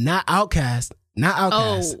 bro. Not Outkast.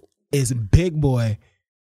 Oh. Is Big Boy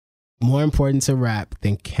more important to rap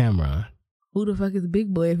than Cameron? Who the fuck is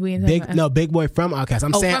Big Boy if we ain't Big Boy from Outkast.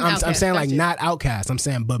 I'm saying Outkast, like not Outkast. I'm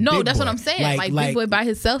saying but no, Big that's Boy. what I'm saying. Like Big Boy by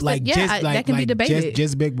himself. That can be debated.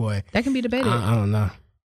 Just Big Boy. That can be debated. I don't know.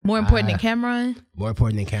 More important than Cameron? More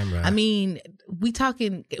important than Cameron. I mean, we had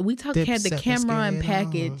the Cameron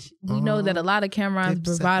package. We know that a lot of Cameron's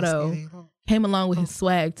bravado came along with his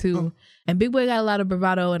swag too. And Big Boy got a lot of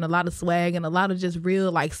bravado and a lot of swag and a lot of just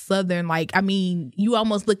real like Southern, like, I mean, you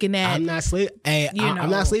almost looking at. I'm not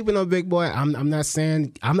sleeping on Big Boy. I'm not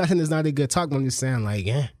saying it's not a good talk, but I'm just saying like,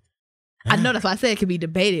 yeah. I know that's why I said it could be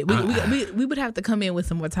debated. We would have to come in with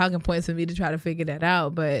some more talking points for me to try to figure that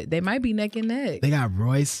out, but they might be neck and neck. They got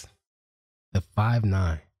Royce, the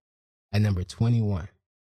 5'9", at number 21.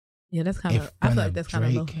 Yeah, that's kind of. I feel like that's kind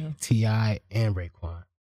of low. T.I. and Raekwon.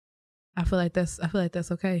 I feel like that's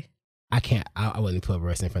okay. I wouldn't put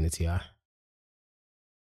Royce in front of T.I.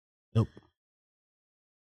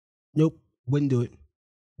 Nope. Wouldn't do it.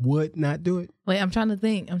 Would not do it. Wait, I'm trying to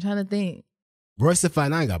think. Royce the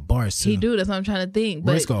 5'9" got bars too. He do. That's what I'm trying to think.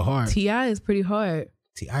 Royce go hard. T.I. is pretty hard.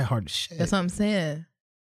 T.I. hard as shit. That's what I'm saying.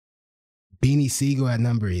 Beanie Siegel at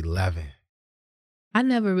number 11. I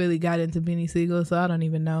never really got into Beanie Siegel, so I don't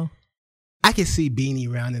even know. I can see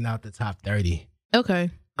Beanie rounding out the top 30. Okay.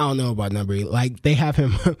 I don't know about number 8. Like they have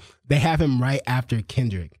him right after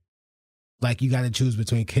Kendrick. Like you got to choose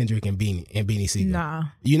between Kendrick and Beanie Siegel. Nah.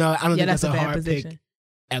 You know, I don't think that's a hard position. pick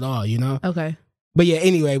at all, you know? Okay. But yeah,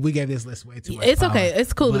 anyway, we gave this list way too much It's power. okay.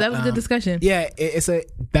 It's cool. But that was a good discussion. Yeah, that's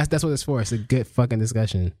what it's for. It's a good fucking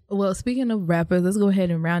discussion. Well, speaking of rappers, let's go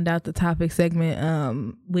ahead and round out the topic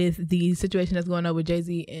segment with the situation that's going on with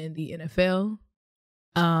Jay-Z and the NFL.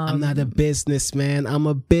 I'm not a businessman. I'm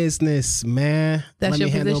a businessman. That's Let me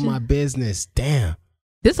handle my business. Damn.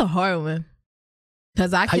 This is a hard one.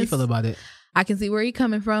 How you feel about it? I can see where you're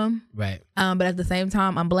coming from. Right. But at the same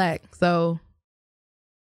time, I'm black. So,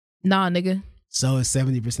 nah, nigga. So is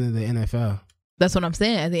 70% of the NFL. That's what I'm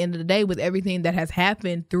saying. At the end of the day, with everything that has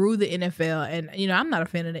happened through the NFL, and you know, I'm not a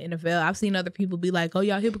fan of the NFL. I've seen other people be like, "Oh,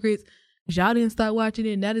 y'all hypocrites! Y'all didn't start watching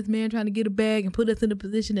it, and that is man trying to get a bag and put us in a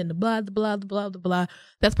position and the blah, the blah, the blah, the blah."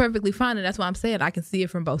 That's perfectly fine, and that's why I'm saying I can see it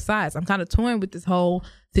from both sides. I'm kind of torn with this whole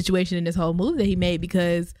situation and this whole move that he made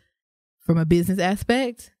because, from a business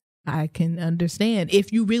aspect, I can understand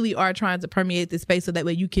if you really are trying to permeate this space so that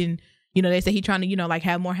way you can. You know, they say he's trying to, you know, like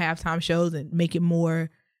have more halftime shows and make it more,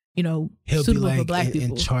 you know, He'll suitable be like for black people.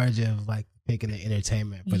 In charge of like picking the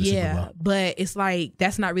entertainment for the Super Bowl. But it's like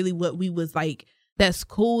that's not really what we was like. That's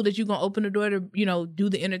cool that you're gonna open the door to, you know, do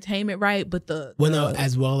the entertainment right, but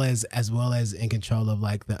as well as in control of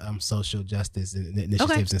like the social justice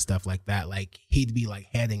initiatives and stuff like that. Like he'd be like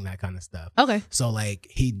heading that kind of stuff. Okay. So like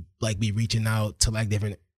he'd like be reaching out to like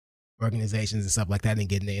different organizations and stuff like that and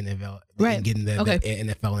getting the NFL and getting the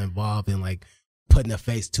NFL involved and like putting a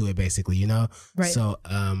face to it basically, you know? Right. So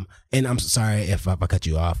and I'm sorry if I cut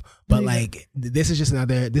you off, but like this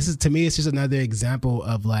is to me it's just another example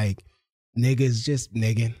of like niggas just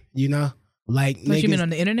nigging, you know? Like what niggas, you mean on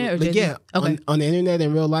the internet or just, yeah, okay. on the internet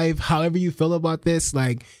in real life, however you feel about this,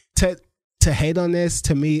 like to hate on this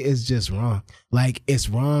to me is just wrong. Like it's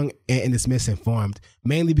wrong and it's misinformed,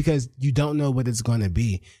 mainly because you don't know what it's going to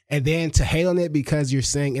be. And then to hate on it because you're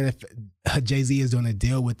saying Jay-Z is doing a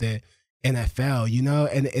deal with the NFL, you know?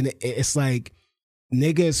 And it's like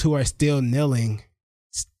niggas who are still kneeling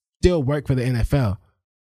still work for the NFL.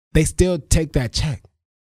 They still take that check.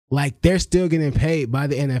 Like, they're still getting paid by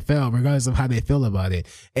the NFL regardless of how they feel about it.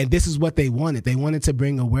 And this is what they wanted. They wanted to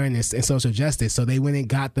bring awareness and social justice. So they went and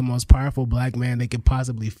got the most powerful black man they could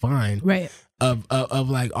possibly find of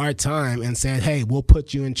like our time and said, hey, we'll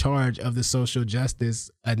put you in charge of the social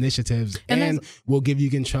justice initiatives and we'll give you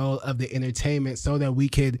control of the entertainment so that we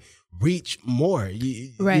could reach more.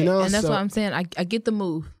 You know? And that's what I'm saying. I get the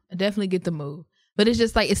move. I definitely get the move. But it's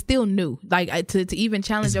just like, it's still new. Like, to even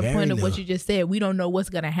challenge a point of what you just said, we don't know what's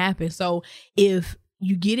going to happen. So if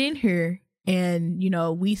you get in here and, you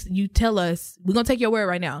know, you tell us, we're going to take your word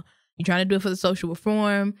right now. You're trying to do it for the social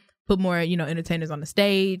reform, put more, you know, entertainers on the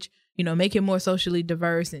stage, you know, make it more socially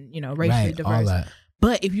diverse and, you know, racially diverse. All that.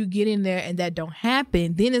 But if you get in there and that don't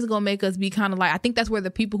happen, then it's going to make us be kind of like, I think that's where the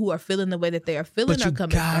people who are feeling the way that they are feeling are coming from.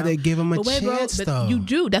 But you gotta give them a chance, though. You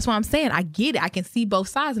do. That's what I'm saying. I get it. I can see both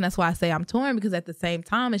sides. And that's why I say I'm torn, because at the same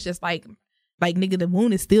time, it's just like nigga, the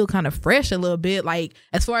wound is still kind of fresh a little bit. Like,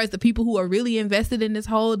 as far as the people who are really invested in this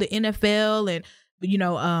whole, the NFL and, you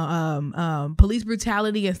know, police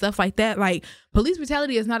brutality and stuff like that. Like, police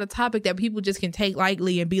brutality is not a topic that people just can take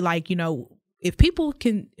lightly and be like, you know, if people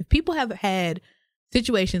have had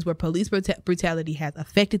situations where police brutality has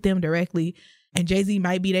affected them directly, and Jay-Z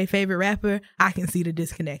might be their favorite rapper, I can see the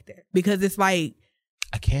disconnect there, because it's like,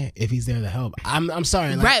 I can't if he's there to help. I'm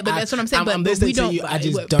sorry, like, right? But that's what I'm saying. I'm but we don't. I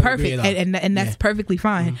just don't perfect, and that's perfectly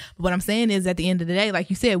fine. Mm-hmm. But what I'm saying is, at the end of the day, like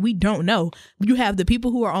you said, we don't know. You have the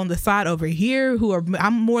people who are on the side over here who are.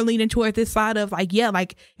 I'm more leaning toward this side of like, yeah,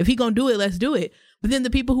 like if he gonna do it, let's do it. But then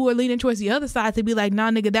the people who are leaning towards the other side to be like,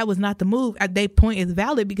 nah, nigga, that was not the move. Their point is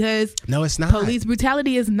valid, because no, it's not. Police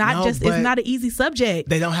brutality is not it's not an easy subject.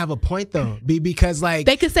 They don't have a point though, because like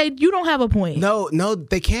they could say you don't have a point. No,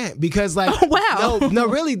 they can't, because like wow, no,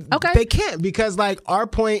 really, okay, they can't, because like our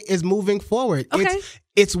point is moving forward. Okay.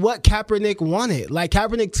 It's what Kaepernick wanted. Like,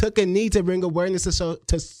 Kaepernick took a knee to bring awareness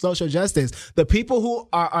to social justice. The people who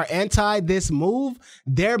are anti this move,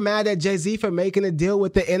 they're mad at Jay-Z for making a deal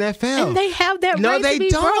with the NFL. And they have that right to be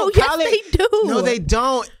don't. Yes, they do. No, they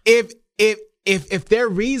don't. If their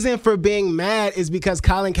reason for being mad is because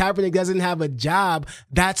Colin Kaepernick doesn't have a job,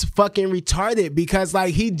 that's fucking retarded, because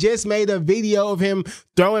like he just made a video of him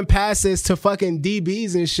throwing passes to fucking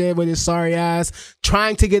DBs and shit with his sorry ass,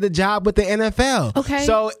 trying to get a job with the NFL. Okay.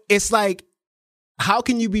 So it's like, how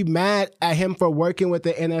can you be mad at him for working with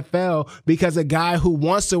the NFL because a guy who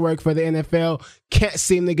wants to work for the NFL can't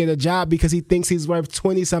seem to get a job because he thinks he's worth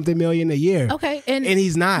 20-something million a year? Okay, and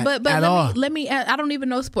he's not. But at all. Let me. I don't even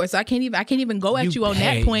know sports, so I can't even go at you on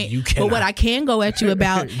that point. You but what I can go at you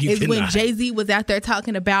about is cannot. When Jay-Z was out there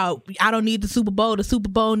talking about, I don't need the Super Bowl. The Super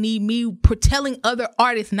Bowl need me. Telling other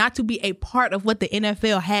artists not to be a part of what the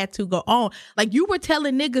NFL had to go on. Like, you were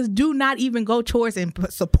telling niggas, do not even go towards and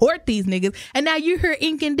support these niggas, and now you're here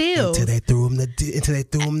inking deals until they threw him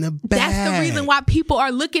the bag. That's the reason why people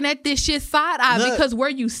are looking at this shit side eye, because where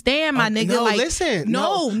you stand, my nigga. No, like, listen.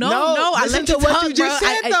 No. I let to what you just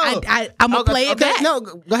said, though. I'm gonna play it back. No,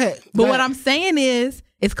 go ahead. But what I'm saying is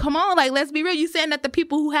come on, like, let's be real. You saying that the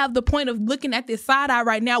people who have the point of looking at this side eye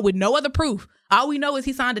right now with no other proof, all we know is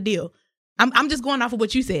he signed a deal. I'm just going off of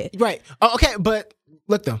what you said. Right. Oh, okay, but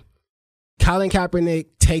look though. Colin Kaepernick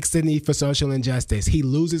takes the knee for social injustice. He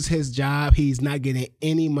loses his job. He's not getting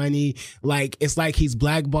any money. Like, it's like he's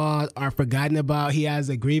blackballed or forgotten about. He has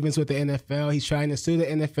a grievance with the NFL. He's trying to sue the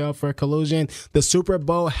NFL for collusion. The Super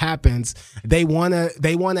Bowl happens. They want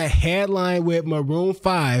a headline with Maroon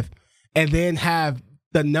 5 and then have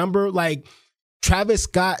the number, like, Travis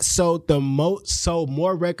Scott sold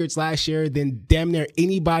more records last year than damn near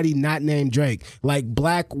anybody not named Drake. Like,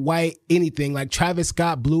 black, white, anything. Like, Travis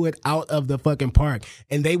Scott blew it out of the fucking park.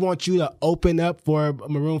 And they want you to open up for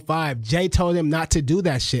Maroon 5. Jay told him not to do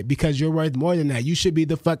that shit because you're worth more than that. You should be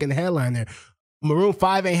the fucking headliner. Maroon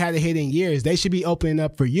 5 ain't had a hit in years. They should be opening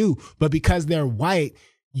up for you. But because they're white,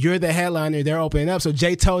 you're the headliner, they're opening up. So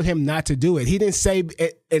Jay told him not to do it. He didn't say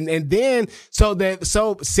it. And then,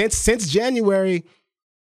 so since January,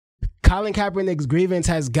 Colin Kaepernick's grievance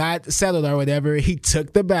has got settled or whatever. He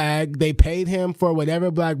took the bag. They paid him for whatever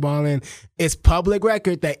blackballing. It's public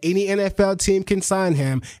record that any NFL team can sign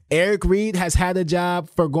him. Eric Reed has had a job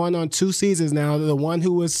for going on 2 seasons now. The one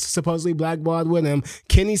who was supposedly blackballed with him.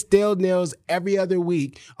 Kenny still nails every other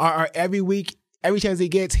week or every week, every chance he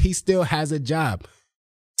gets, he still has a job.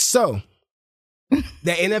 So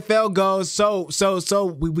the NFL goes, so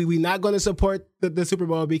we not going to support the Super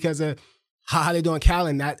Bowl because of how they doing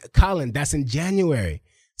Colin, that's in January.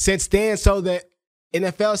 Since then, so the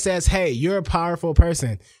NFL says, hey, you're a powerful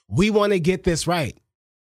person. We want to get this right.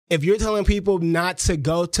 if you're telling people not to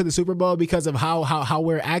go to the Super Bowl because of how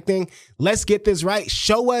we're acting, let's get this right.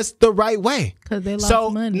 Show us the right way. Because they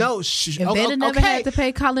lost money. No, if they'd have never had to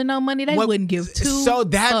pay Colin no money, they wouldn't give two. So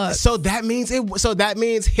that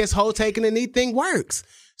means his whole taking a knee thing works.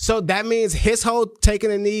 So that means his whole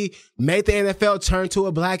taking a knee made the NFL turn to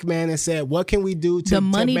a black man and said, "What can we do to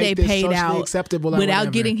money make they this paid socially out acceptable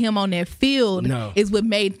without getting him on that field?" is what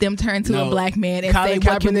made them turn to a black man and say,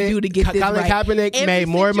 "What can we do to get this right?" Colin Kaepernick made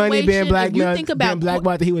more money being black than he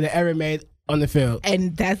would have ever made on the field.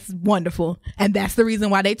 And that's wonderful. And that's the reason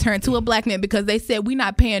why they turned to a black man, because they said, we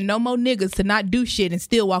not paying no more niggas to not do shit and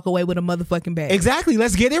still walk away with a motherfucking bag. Exactly.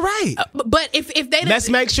 Let's get it right. But if they let's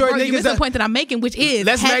make sure niggas. You missed the point that I'm making, which is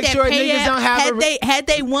let's make sure niggas don't have. Had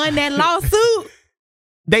they won that lawsuit,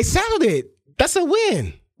 they settled it. That's a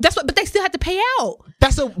win. But they still have to pay out.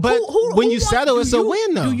 When you settle, it's a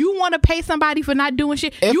win though. Do you want to pay somebody for not doing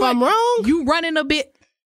shit? If I'm wrong, you running a bit.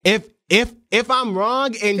 If I'm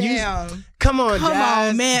wrong and Damn. you come on,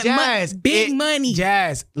 man, Jazz, big money,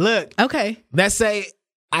 Jazz. Look, okay. Let's say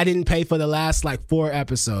I didn't pay for the last 4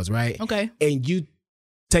 episodes, right? Okay, and you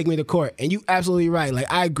take me to court, and you absolutely right.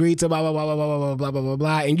 Like I agreed to blah blah blah blah blah blah blah blah blah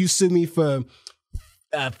blah, and you sue me for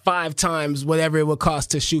 5 times whatever it would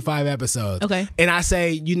cost to shoot 5 episodes. Okay, and I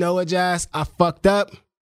say, you know what, Jazz, I fucked up.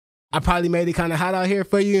 I probably made it kind of hot out here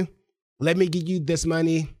for you. Let me give you this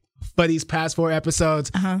money for these past 4 episodes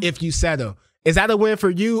if you settle. Is that a win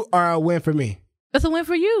for you or a win for me? That's a win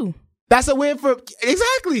for you. That's a win for...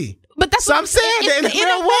 Exactly. But that's so I'm saying the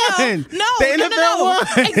NFL won. No, the NFL won.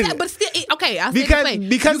 Exactly. But still, okay, I'll say because, this way.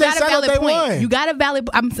 Because they settled, they won. You got a valid...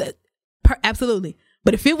 Absolutely.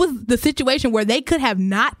 But if it was the situation where they could have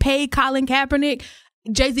not paid Colin Kaepernick,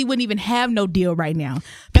 Jay-Z wouldn't even have no deal right now.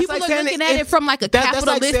 People are looking at it from a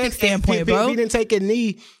capitalistic standpoint, bro. If he didn't take a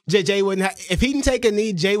knee, Jay wouldn't. If he didn't take a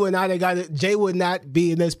knee, Jay would not have got it. Jay would not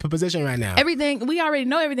be in this position right now. We already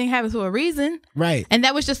know everything happens for a reason, right? And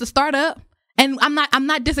that was just a startup. And I'm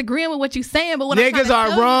not disagreeing with what you're saying, but what niggas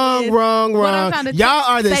are wrong. Y'all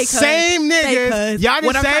are the same niggas. Y'all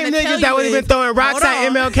the same niggas that would have been throwing rocks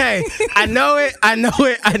at MLK. I know it.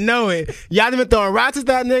 Y'all have been throwing rocks at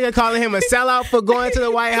that nigga, calling him a sellout for going to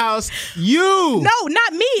the White House. No,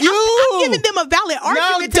 not me. I'm giving them a valid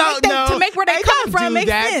argument to make where they come from make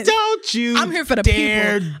sense. Don't you? I'm here for the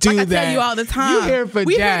people. I tell you all the time. You here for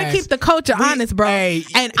we here to keep the culture honest, bro.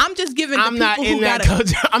 And I'm just giving the people who got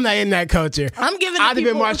it. I'm not in that culture. I'd have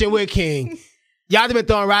been marching with King. Y'all have been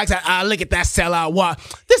throwing rocks at, look at that sellout walk.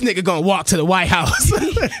 This nigga gonna walk to the White House. this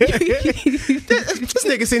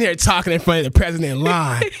nigga sitting here talking in front of the president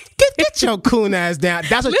line. Get your coon ass down.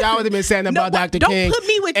 That's what y'all would have been saying about Dr. King. Don't put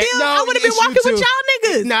me with them. I would have been walking with y'all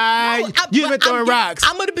niggas. Nah, you've been throwing rocks.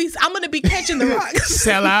 I'm gonna be catching the rocks.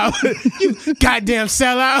 Sellout. You goddamn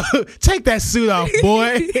sellout. Take that suit off,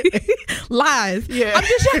 boy. Lies. Yeah. I'm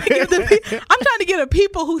just trying to get the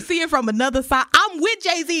people who see it from another side. I'm with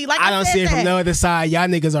Jay-Z. I don't see it from no other side. Y'all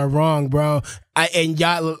niggas are wrong, bro.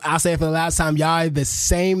 I'll say it for the last time, y'all are the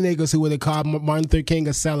same niggas who would have called Martin Luther King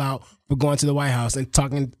a sellout for going to the White House and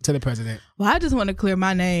talking to the president. Well, I just want to clear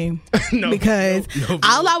my name because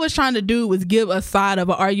all I was trying to do was give a side of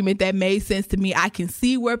an argument that made sense to me. I can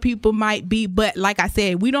see where people might be, but like I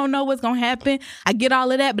said, we don't know what's going to happen. I get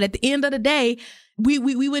all of that, but at the end of the day, we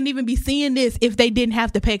wouldn't even be seeing this if they didn't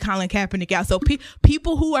have to pay Colin Kaepernick out. So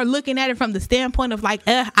people who are looking at it from the standpoint of I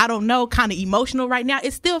don't know, kind of emotional right now,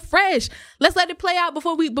 it's still fresh. Let's let it play out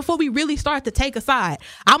before we really start to take a side.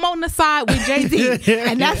 I'm on the side with Jay-Z,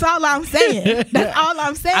 and that's all I'm saying. That's all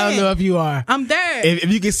I'm saying. I don't know if you are. I'm there.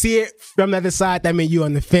 If you can see it from the other side, that means you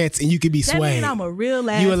on the fence and you could be swayed. That means I'm a real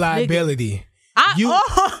ass You a liability.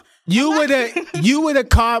 Nigga. You would have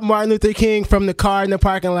called Martin Luther King from the car in the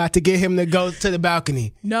parking lot to get him to go to the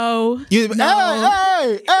balcony. No.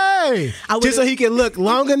 Hey! Just so he can look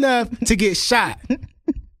long enough to get shot.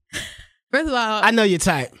 First of all, I know your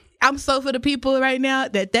type. I'm so for the people right now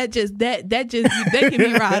that just they can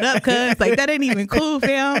be riled up, cuz that ain't even cool,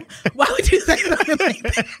 fam. Why would you say something like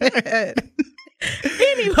that?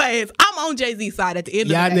 Anyways, I'm on Jay-Z's side at the end of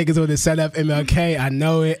the day. Y'all niggas would have set up MLK. I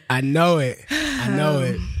know it.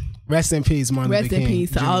 Rest in peace, Martin Luther King. Rest in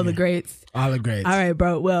peace to all the greats. All the greats. All right,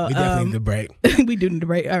 bro. Well, we definitely need a break. We do need a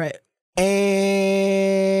break. All right.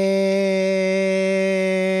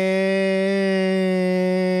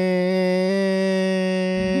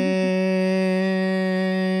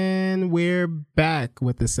 And we're back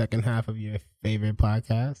with the second half of your favorite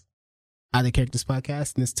podcast, Out of Characters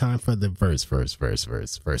Podcast, and it's time for the verse of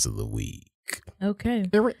the week. Okay.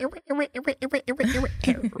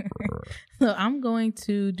 So I'm going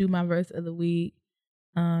to do my verse of the week.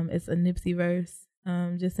 It's a Nipsey verse.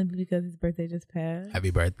 just simply because his birthday just passed.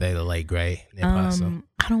 Happy birthday to late great Nip Hussle.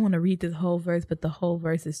 I don't want to read this whole verse, but the whole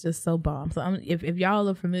verse is just so bomb. So if y'all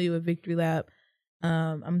are familiar with Victory Lap,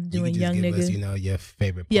 I'm doing you Young give Nigga. us, your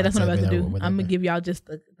favorite. Yeah, that's what I'm parts about of to it do. or I'm gonna whatever. give y'all just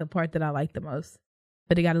the part that I like the most,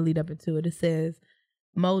 but it got to lead up into it. It says,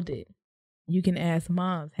 "Molded. You can ask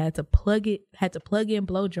moms. Had to plug in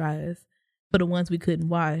blow dryers for the ones we couldn't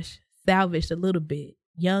wash. Salvaged a little bit.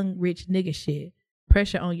 Young rich nigga shit.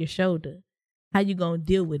 Pressure on your shoulder. How you gonna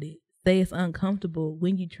deal with it? Say it's uncomfortable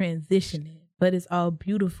when you transition it, but it's all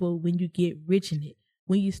beautiful when you get rich in it.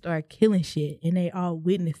 When you start killing shit and they all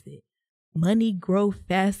witness it. Money grow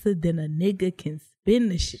faster than a nigga can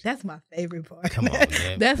spend the shit." That's my favorite part. Come on,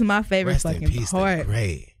 man. That's my favorite Rest in fucking peace, part.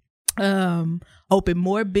 Great. Open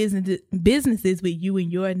more businesses with you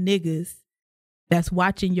and your niggas that's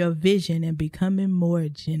watching your vision and becoming more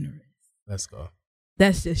generous. Let's go.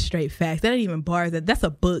 That's just straight facts. That ain't even bars. That's a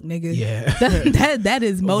book, nigga. Yeah. that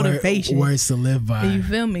is motivation. Words to live by. You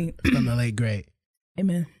feel me? From the late great.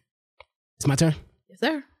 Amen. It's my turn. Yes,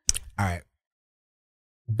 sir. All right.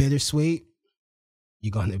 Bittersweet.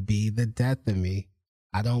 You're gonna be the death of me.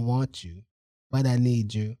 I don't want you, but I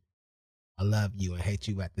need you. I love you and hate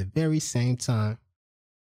you at the very same time.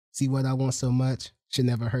 See what I want so much? Should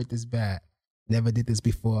never hurt this bad. Never did this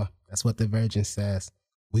before. That's what the virgin says.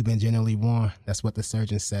 We've been generally warned. That's what the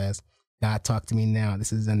surgeon says. God, talk to me now.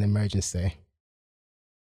 This is an emergency.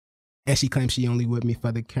 And she claims she only with me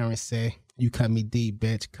for the currency. You cut me deep,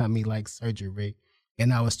 bitch. Cut me like surgery.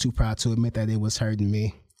 And I was too proud to admit that it was hurting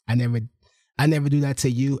me. I never do that to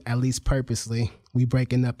you, at least purposely. We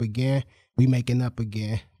breaking up again. We making up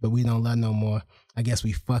again. But we don't love no more. I guess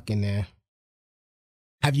we fucking there.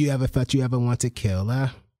 Have you ever felt you ever want to kill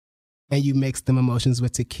her? And you mix them emotions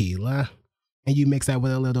with tequila? And you mix that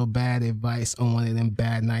with a little bad advice on one of them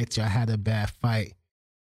bad nights y'all had a bad fight.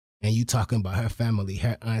 And you talking about her family,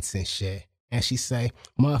 her aunts and shit. And she say,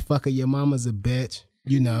 motherfucker, your mama's a bitch.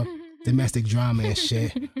 You know, domestic drama and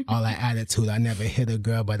shit. All that attitude. I never hit a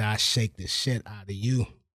girl, but I shake the shit out of you.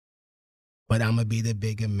 But I'ma be the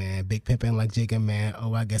bigger man. Big pimpin' like Jigga Man.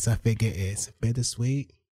 Oh, I guess I figure it's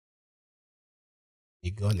bittersweet.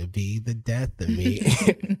 You're gonna be the death of me.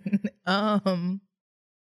 I'm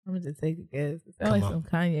gonna just take a guess. It sounds like some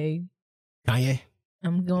Kanye. Kanye?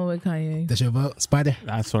 I'm going with Kanye. That's your vote, Spider?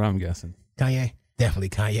 That's what I'm guessing. Kanye? Definitely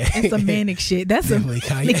Kanye. It's some manic shit. That's definitely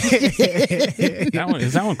Kanye.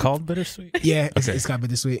 Is that one called Bittersweet? Yeah, it's called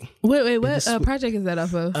Bittersweet. Wait, what project is that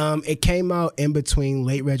off of? It came out in between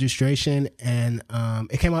late registration and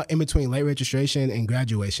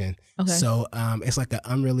graduation. Okay. So it's like an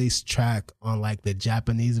unreleased track on like the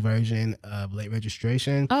Japanese version of late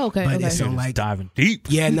registration. Oh, okay. But okay. it's on like diving deep.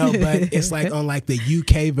 Yeah, no, but it's like on like the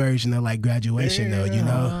UK version of like graduation though, you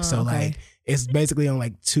know? Oh, so okay. like it's basically on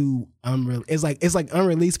like two it's like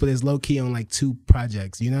unreleased, but it's low key on like two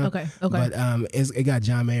projects, you know? Okay. But it got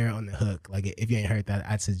John Mayer on the hook. Like if you ain't heard that,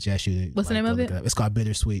 I'd suggest you. What's the name of it? It's called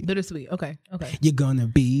Bittersweet. Bittersweet. Okay. You're gonna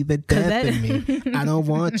be the death of me. I don't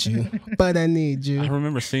want you, but I need you. I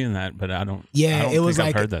remember seeing that, but I don't. Yeah, I don't it was think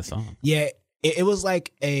like I've heard that song. Yeah, it was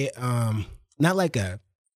like a not like a.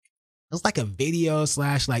 It was like a video /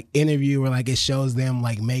 like interview where like it shows them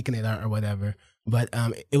like making it or whatever. But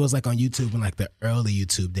it was like on YouTube in like the early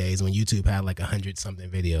YouTube days when YouTube had like 100-something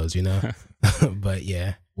videos, you know. But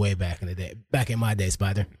yeah, way back in the day, back in my day,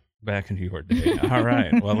 Spider. Back in your day. All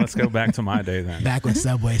right. Well, let's go back to my day then. Back when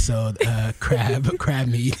Subway sold crab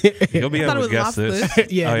meat. You'll be able to guess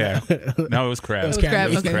this. Yeah. Oh yeah. No, it was crab. It was crab.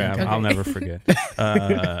 It was Okay. crab. Okay. I'll never forget.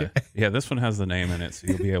 Yeah, this one has the name in it, so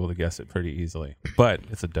you'll be able to guess it pretty easily. But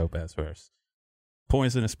it's a dope ass verse.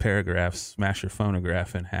 Poisonous paragraphs smash your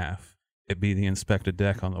phonograph in half. It be the inspected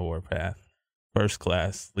deck on the warpath. First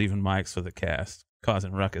class, leaving mics for the cast,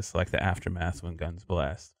 causing ruckus like the aftermath when guns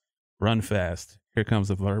blast. Run fast, here comes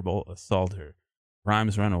a verbal assaulter.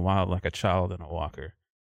 Rhymes running wild like a child in a walker.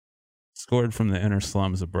 Scored from the inner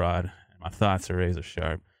slums abroad, and my thoughts are razor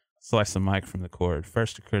sharp. Slice the mic from the cord,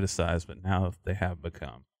 first to criticize, but now they have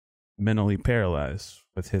become mentally paralyzed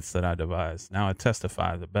with hits that I devise. Now I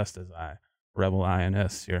testify the best as I, rebel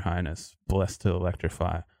INS, your highness, blessed to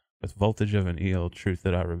electrify. With voltage of an eel, truth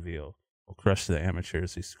that I reveal will crush the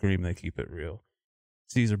amateurs who scream they keep it real.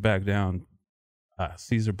 Caesar black down,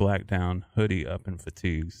 hoodie up in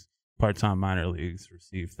fatigues. Part-time minor leagues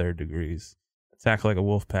receive third degrees. Attack like a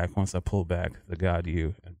wolf pack once I pull back the god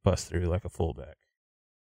you and bust through like a fullback.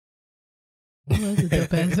 That was a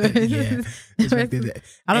dope ass verse. Yeah.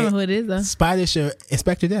 I don't know who it is though. Spider show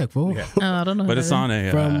Inspector Deck, fool. Yeah. Oh, I don't know. But it's on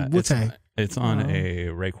a From Wu-Tang. It's on a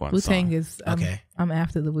Raekwon Wu-Tang song. is Okay. I'm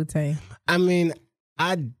after the Wu-Tang. I mean,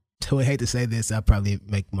 I would hate to say this. I'll probably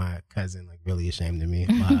make my cousin like really ashamed of me.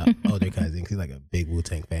 My older cousin, 'cause he's like a big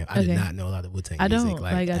Wu-Tang fan. I did not know a lot of Wu-Tang music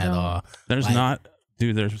at all. There's not,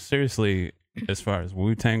 dude. There's seriously, as far as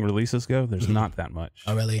Wu-Tang releases go, there's not that much.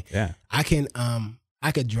 Oh really? Yeah. I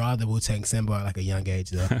could draw the Wu-Tang symbol at like a young age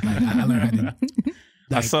though. Like, I learned how to.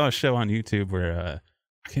 I saw a show on YouTube where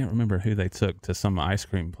I can't remember who they took to some ice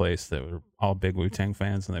cream place that were all big Wu-Tang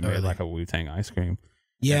fans, and they made like a Wu-Tang ice cream.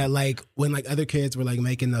 Yeah, like when like other kids were like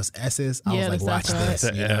making those S's, I was like, watch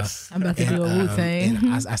this. I'm about to do a Wu-Tang.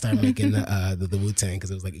 And I started making the Wu-Tang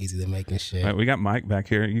because it was like easy to make and shit. Right, we got Mike back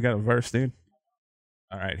here. You got a verse, dude?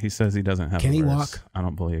 All right. He says he doesn't have a verse. Can he walk? I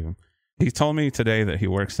don't believe him. He told me today that he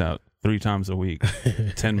works out 3 times a week,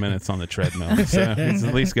 10 minutes on the treadmill. So he's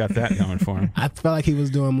at least got that going for him. I felt like he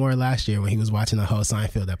was doing more last year when he was watching the whole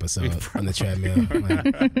Seinfeld episode on the treadmill.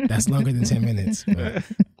 Like, that's longer than 10 minutes. But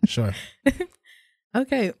sure.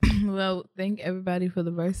 Okay. Well, thank everybody for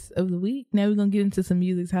the verse of the week. Now we're going to get into some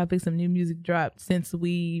music topics. Some new music dropped since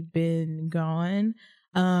we've been gone.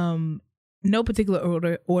 No particular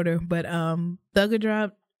order, but Thugger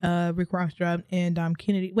dropped. Rick Ross dropped, and Dom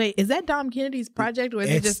Kennedy. Wait, is that Dom Kennedy's project, or is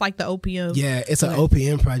it just like the OPM? Yeah, it's an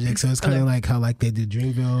OPM project, so it's kind of like how like they do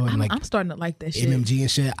Dreamville and I'm starting to like that shit. MMG and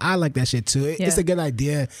shit. I like that shit too. It's a good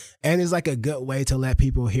idea, and it's like a good way to let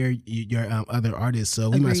people hear your other artists. So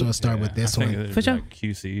we might as well start with this one. For sure. Like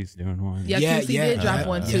QC's doing one. Yeah, QC did drop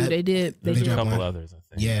one too. They did. There's a dropped couple one. others, I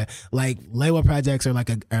think. Yeah, like label projects are like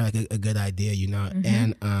a good idea, you know,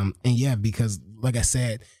 and yeah, because like I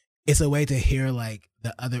said, it's a way to hear like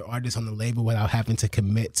the other artists on the label without having to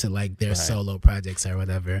commit to like their solo projects or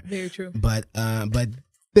whatever. Very true. But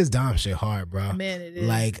this Dom shit hard, bro. Man, it is.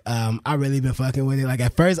 Like, I really been fucking with it. Like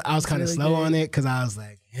at first I was kind of really slow on it because I was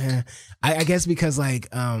like, yeah. I guess because like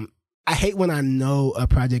I hate when I know a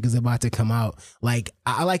project is about to come out. Like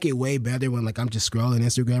I like it way better when like I'm just scrolling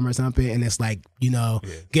Instagram or something and it's like, you know,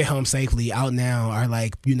 Get Home Safely out now, or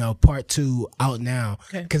like, you know, part 2 out now,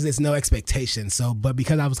 because there's no expectation. So, but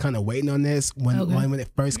because I was kind of waiting on this when it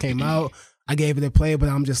first came out, I gave it a play, but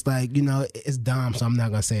I'm just like, you know, it's Dom, so I'm not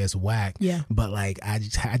gonna say it's whack. Yeah. But like I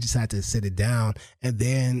just had to sit it down, and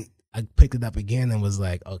then I picked it up again and was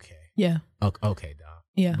like, okay. Yeah. Okay, Dom.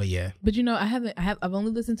 Yeah. But you know, I've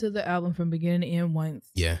only listened to the album from beginning to end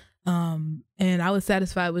once. Yeah. And I was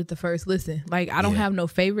satisfied with the first listen. Like I don't have no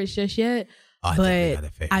favorites just yet. But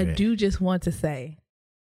I do just want to say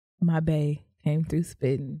my bae came through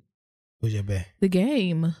spitting. Who's your bae? The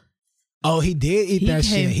Game. Oh, he did eat that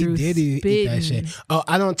shit. He did eat that shit. Oh,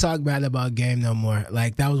 I don't talk bad about Game no more.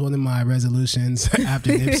 Like that was one of my resolutions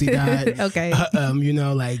after Nipsey died. Okay. You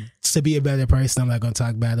know, like to be a better person, I'm not gonna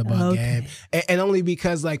talk bad about Game, and only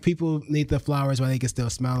because like people need the flowers while they can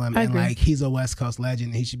still smell them, and like he's a West Coast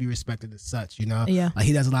legend. He should be respected as such. You know. Yeah. Like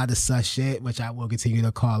he does a lot of sus shit, which I will continue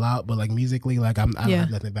to call out. But like musically, like I don't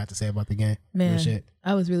have nothing bad to say about the Game. Man, shit.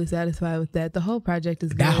 I was really satisfied with that. The whole project is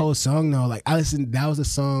good. That whole song though, like that was a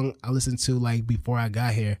song I listened to like before I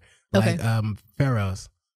got here. Like Pharaohs.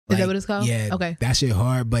 Is that what it's called? Yeah. Okay. That shit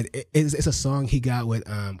hard, but it's a song he got with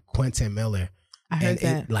Quentin Miller. I heard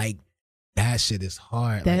that. Like that shit is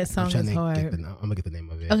hard. That like, song is hard. I'm gonna get the name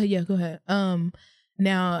of it. Okay, yeah, go ahead.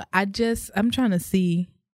 Now I'm trying to see.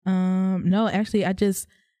 No, actually,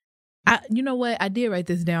 you know what? I did write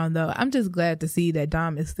this down though. I'm just glad to see that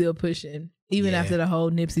Dom is still pushing, even after the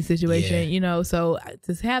whole Nipsey situation. You know, so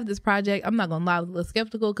to have this project, I'm not gonna lie, I was a little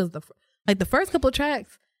skeptical because the first couple of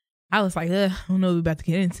tracks, I was like, I don't know what we're about to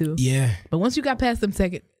get into. Yeah. But once you got past the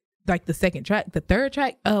second track, the third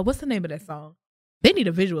track, what's the name of that song? They need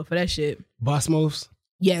a visual for that shit. Boss Moves?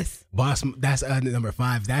 Yes. That's number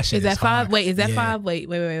 5. That shit is that 5? hard. Wait, is that 5?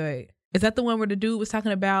 Wait. Is that the one where the dude was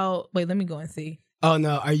talking about, wait, let me go and see. Oh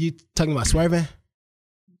no, are you talking about Swerving?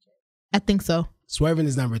 I think so. Swerving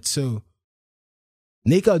is number 2.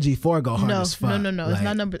 Nico G4 go hard as fuck. No. Like, it's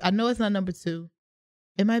not number, I know it's not number 2.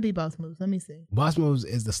 It might be Boss Moves. Let me see. Boss Moves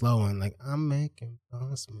is the slow one. Like, I'm making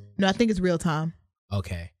boss moves. No, I think it's Real Time.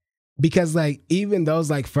 Okay. Because like even those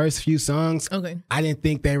like first few songs, I didn't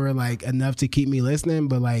think they were like enough to keep me listening.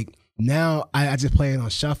 But like now I just play it on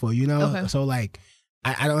shuffle, you know? Okay. So like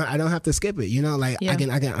I don't have to skip it, you know? Like I can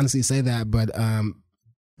honestly say that. But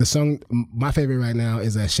the song, my favorite right now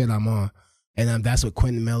is Shit I'm On. And that's with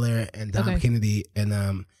Quentin Miller and Dom Kennedy.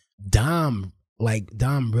 And Dom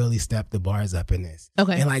really stepped the bars up in this.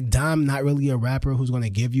 Okay. And like Dom, not really a rapper who's gonna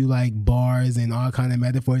give you like bars and all kind of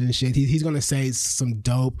metaphors and shit. He's gonna say some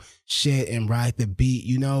dope shit and ride the beat,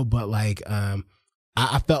 you know. But like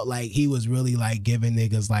I felt like he was really like giving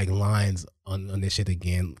niggas like lines on this shit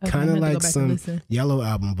again. Okay, Kind I'm of gonna have to like go back and some listen. Yellow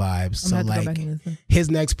album vibes. I'm So gonna have to go like back and listen.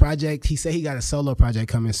 his next project, he said he got a solo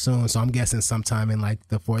project coming soon. So I'm guessing sometime in like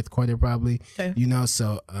the fourth quarter probably. Okay. You know,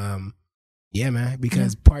 so yeah, man,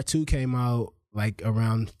 because part 2 came out like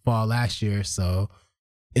around fall last year, so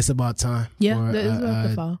it's about time. Yeah, for, that is about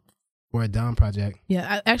the fall. For a Dom project.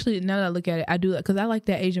 Yeah, actually, now that I look at it, I do because I like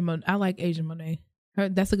that Asian. I like Asian Monet.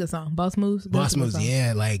 That's a good song. Boss Moves. Boss Moves,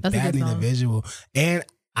 yeah, like That's a that good need a song. visual. And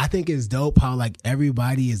I think it's dope how like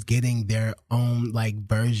everybody is getting their own like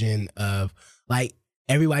version of like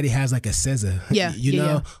everybody has like a SZA. Yeah, you yeah,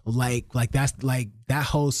 know, like that's like that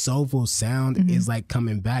whole soulful sound Mhm. is like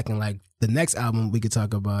coming back, and like the next album we could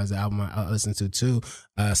talk about is the album I listen to too,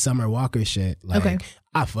 Summer Walker shit. Like Okay.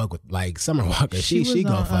 I fuck with like Summer Walker. She was go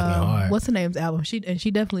on, fucking hard. What's her name's album? She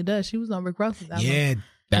definitely does. She was on Rick Ross's album. Yeah.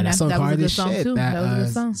 And That song that was a hard good as song, shit. too. That That was a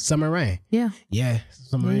good song. Summer Rain. Yeah. Yeah,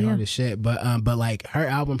 Summer Rain Yeah. hard as shit. But like her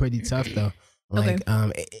album pretty tough though. Like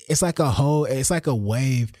Okay. it's like it's like a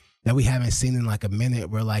wave that we haven't seen in like a minute,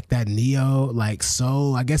 where like that neo like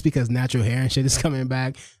soul, I guess because natural hair and shit is coming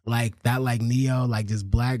back, like that like neo like just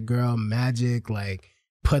black girl magic, like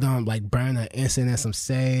put on like burn an incense and some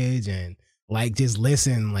sage and like just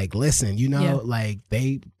listen, you know. Yeah. Like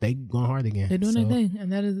they going hard again. They're doing So, their thing,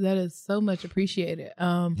 and that is so much appreciated.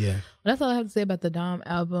 Yeah. That's all I have to say about the Dom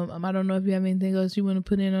album. I don't know if you have anything else you want to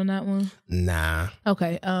put in on that one. Nah.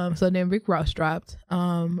 Okay. So then Rick Ross dropped.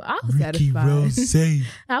 I was satisfied.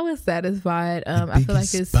 I was satisfied. I feel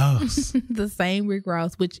like it's the same Rick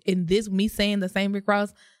Ross, which in this me saying the same Rick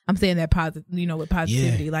Ross, I'm saying that positive, with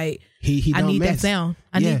positivity. Yeah. Like he I don't need miss. that sound.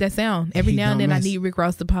 I Yeah. need that sound. Every He now and don't then miss. I need Rick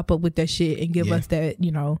Ross to pop up with that shit and give Yeah. us that,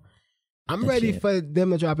 I'm that ready shit. for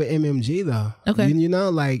them to drop an MMG though. Okay. You know,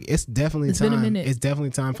 like it's definitely It's time. been a minute. It's definitely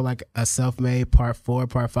time for like a self-made part 4,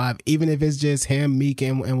 part 5, even if it's just him, Meek,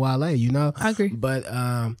 and Wale. You know. I agree. But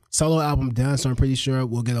solo album done, so I'm pretty sure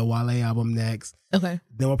we'll get a Wale album next. Okay.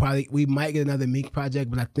 Then we might get another Meek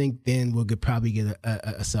project, but I think then we'll probably get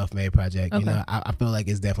a self-made project. Okay. You know, I feel like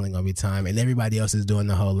it's definitely gonna be time, and everybody else is doing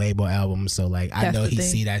the whole label album. So like, I That's know the he thing.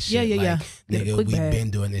 see that shit. Yeah. Like, nigga, Quick we've bag.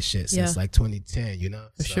 been doing this shit since Yeah. like 2010. You know,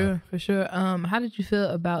 For sure. How did you feel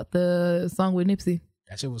about the song with Nipsey?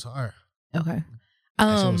 That shit was hard. Okay.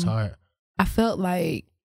 That shit was hard. I felt like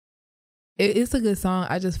it's a good song.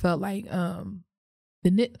 I just felt like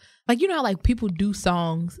like how like people do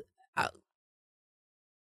songs.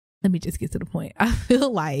 Let me just get to the point. I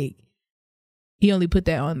feel like he only put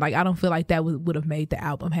that on. Like I don't feel like that would have made the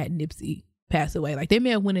album had Nipsey passed away. Like they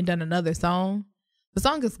may have went and done another song. The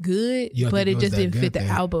song is good, You don't but think it it was just that didn't good fit the then?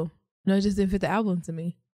 album. No, it just didn't fit the album to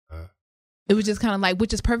me. Uh. It was just kind of like,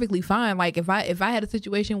 which is perfectly fine. Like if I had a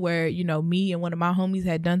situation where me and one of my homies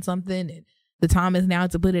had done something and the time is now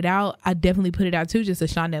to put it out, I definitely put it out too, just to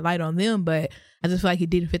shine that light on them. But I just feel like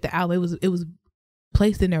it didn't fit the album. It was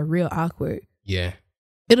placed in there real awkward. Yeah.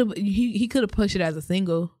 He could have pushed it as a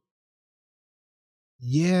single.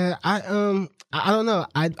 Yeah, I don't know.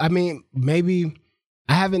 I mean, maybe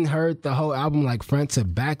I haven't heard the whole album like front to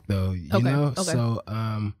back though. You know, okay. so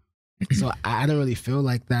so I don't really feel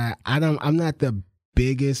like that. I'm not the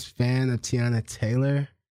biggest fan of Tiana Taylor.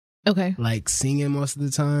 Okay. Like singing most of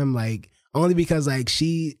the time, like only because like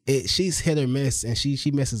she's hit or miss, and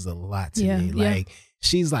she misses a lot to me. Like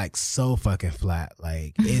she's like so fucking flat.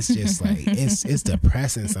 Like it's just like it's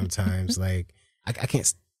depressing sometimes. Like I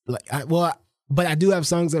can't like but I do have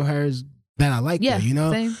songs of hers that I like. Yeah, though, you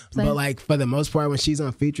know. Same. But like for the most part, when she's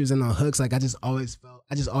on features and on hooks, like I just always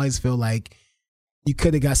feel like you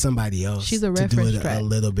could have got somebody else. She's a to do reference it track. a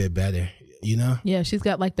little bit better. You know. Yeah, she's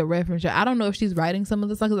got like the reference. I don't know if she's writing some of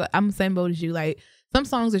the songs. I'm the same boat as you. Like some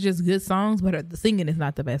songs are just good songs, but the singing is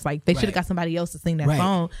not the best. Like they should have got somebody else to sing that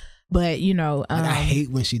song. But like, I hate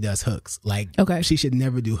when she does hooks. Like okay. She should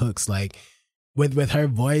never do hooks. Like with her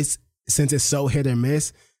voice, since it's so hit or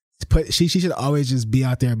miss, she should always just be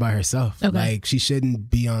out there by herself. Okay. Like she shouldn't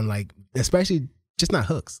be on like, especially just not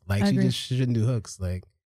hooks. Like she shouldn't do hooks. Like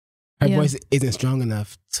her voice isn't strong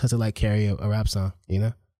enough to like carry a rap song. You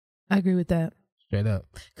know. I agree with that. Straight up.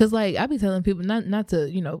 Cause like I be telling people not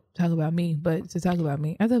to talk about me, but to talk about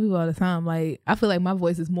me. I tell people all the time, like I feel like my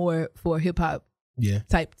voice is more for hip hop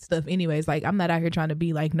type stuff anyways. Like I'm not out here trying to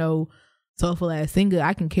be like no soulful ass singer.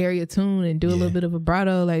 I can carry a tune and do a little bit of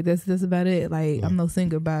vibrato. Like that's about it. Like I'm no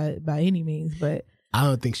singer by any means, but I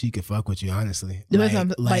don't think she could fuck with you, honestly.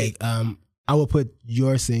 Like I will put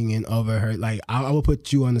your singing over her. Like I will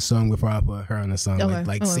put you on the song before I put her on the song.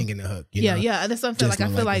 Like singing the hook. You know? That's what I'm saying. Like I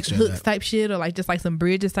feel like hooks type shit or like just like some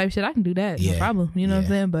bridges type shit. I can do that. No problem. You know what I'm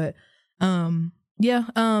saying? But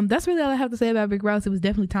that's really all I have to say about Rick Ross. It was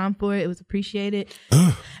definitely time for it. It was appreciated.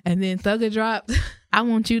 And then Thugger dropped. I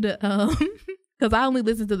want you to because I only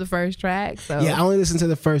listened to the first track. So Yeah, I only listened to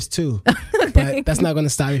the first two, but that's not going to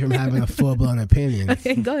stop me from having a full blown opinion.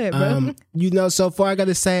 Okay, go ahead, bro. So far I got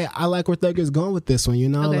to say I like where Thugger's going with this one.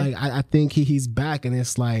 Okay. Like I think he's back, and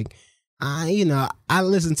it's like I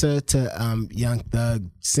listen to Young Thug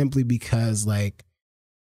simply because like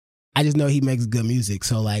I just know he makes good music,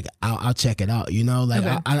 so like I'll check it out. Like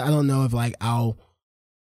Okay. I don't know if like I'll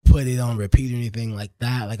put it on repeat or anything like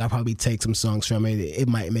that. Like I'll probably take some songs from it. It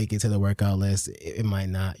might make it to the workout list. It might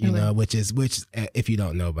not, which if you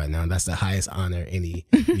don't know by now, that's the highest honor any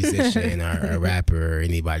musician or rapper or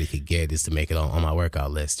anybody could get is to make it on my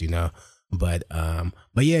workout list, But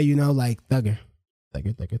yeah, like Thugger.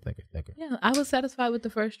 Yeah, I was satisfied with the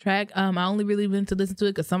first track. I only really went to listen to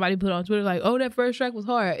it because somebody put on Twitter like, "Oh, that first track was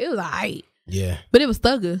hard." It was alright. Yeah. But it was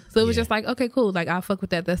Thugger. So it was just like, okay, cool. Like, I'll fuck with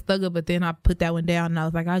that. That's Thugger. But then I put that one down and I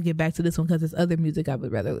was like, I'll get back to this one because there's other music I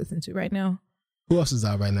would rather listen to right now. Who else is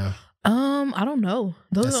out right now? I don't know.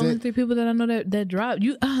 Those That's are the only it? 3 people that I know that dropped.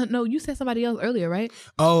 No, you said somebody else earlier, right?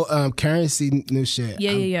 Oh, Currency new shit.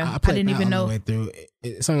 Yeah. I played didn't that even all know. the way through.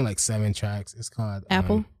 It's only like 7 tracks. It's called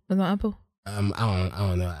Apple? Was it on Apple? I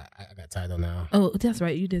don't know. I got title now. Oh, that's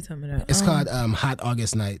right. You did tell me that. It's called Hot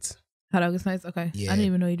August Nights. Hot August Nights? Okay. Yeah. I didn't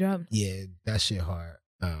even know you dropped. Yeah, that shit hard.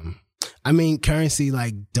 I mean, Currency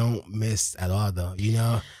like don't miss at all though,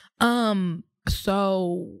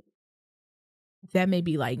 So that may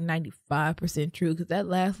be like 95% true because that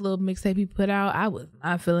last little mixtape he put out, I was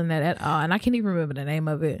not feeling that at all, and I can't even remember the name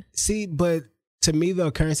of it. See, but to me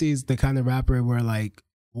though, Currency is the kind of rapper where like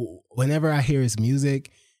whenever I hear his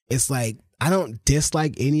music, it's like I don't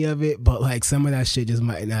dislike any of it, but like some of that shit just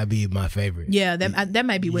might not be my favorite. Yeah, that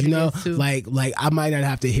might be what it is too. Like I might not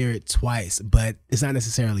have to hear it twice, but it's not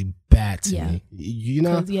necessarily bad to me.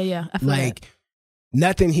 Yeah. I feel like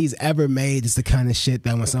nothing he's ever made is the kind of shit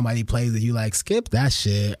that when somebody plays it, you like skip that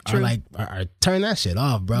shit True. or like or turn that shit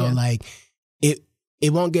off, bro. Yeah. Like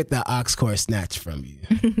it won't get the aux cord snatched from you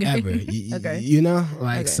ever. Okay.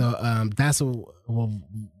 Like so. That's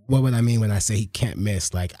what would I mean when I say he can't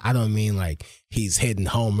miss? Like I don't mean like he's hitting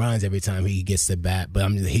home runs every time he gets the bat,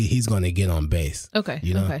 but he's going to get on base. Okay.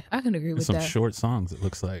 Okay. I can agree with some that. short songs. It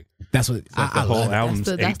looks like that's what like the whole album's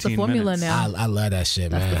that's the 18 formula minutes. now. I love that shit,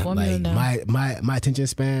 That's man. the formula like now. my attention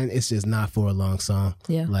span is just not for a long song.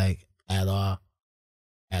 Yeah. Like at all.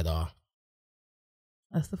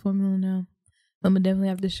 That's the formula now. I'm gonna definitely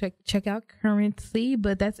have to check out Currency,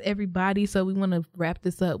 but that's everybody. So we want to wrap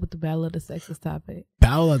this up with the Battle of the Sexes topic.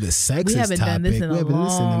 Battle of the Sexes. We haven't topic. done this in a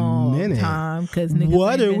long time because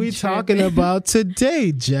what are we talking about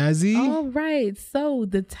today, Jazzy? All right. So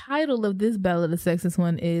the title of this Battle of the Sexes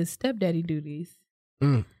one is Stepdaddy Duties.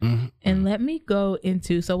 And let me go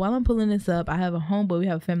into, so while I'm pulling this up, I have a homeboy, we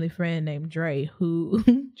have a family friend named Dre, who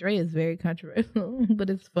Dre is very controversial, but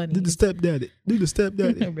it's funny. Do the stepdaddy. Really? Do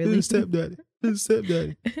the stepdaddy.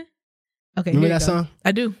 Okay, remember that song?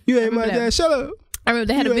 I do. You ain't my dad. Shut up. I remember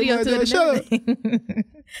they had a video to it. Shut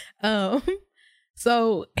up.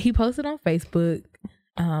 So he posted on Facebook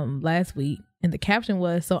last week, and the caption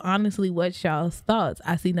was, "So honestly, what's y'all's thoughts?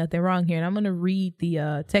 I see nothing wrong here." And I'm gonna read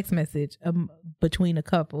the text message between a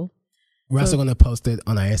couple. We're also gonna post it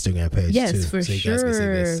on our Instagram page. Yes, too, for so you guys can see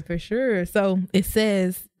this. for sure. So it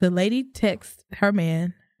says the lady texted her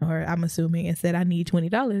man, or I'm assuming, and said, "I need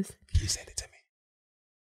 $20." Can you send it to me?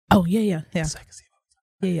 Oh yeah. So I can see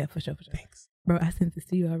Yeah, for sure. Thanks. Bro, I sent this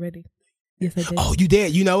to you already. Yes, I did. Oh, you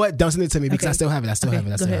did? You know what? Don't send it to me because Okay. I still have it. I still have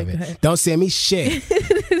Go it. ahead. Don't send me shit.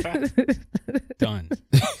 Done.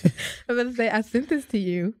 I'm gonna say I sent this to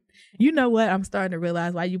you. You know what? I'm starting to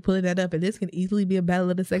realize why you pulling that up, and this can easily be a Battle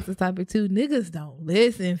of the Sexes topic too. Niggas don't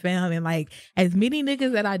listen, fam, and like as many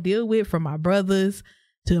niggas that I deal with, from my brothers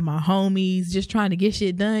to my homies, just trying to get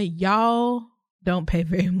shit done, y'all don't pay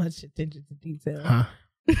very much attention to detail. Huh?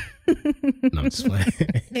 No, I'm just playing.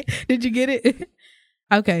 Did you get it?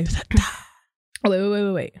 Okay.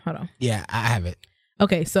 Wait. Hold on. Yeah, I have it.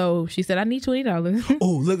 Okay, so she said I need $20.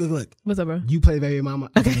 Oh, look. What's up, bro? You play Baby Mama.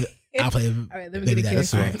 Okay. I'll play All right, let me Baby get a Dad.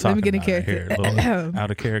 That's character. right. Let me get a Talking about it character. here, a little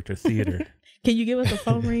out of character theater. Can you give us a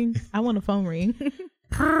phone ring? I want a phone ring.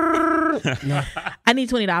 No. I need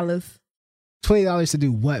 $20. $20 to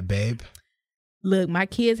do what, babe? Look, my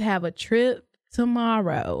kids have a trip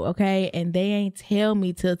tomorrow, okay? And they ain't tell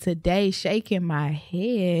me till today, shaking my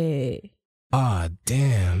head. Oh,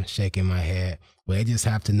 damn. Shaking my head. Well, they just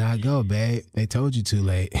have to not go, babe. They told you too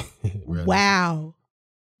late. Really. Wow.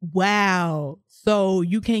 So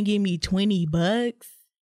you can't give me $20?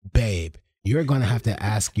 Babe, you're going to have to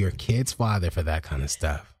ask your kid's father for that kind of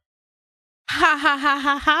stuff.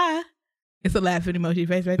 Ha. It's a laughing emoji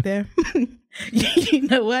face right there. You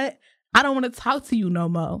know what? I don't want to talk to you no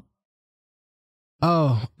more.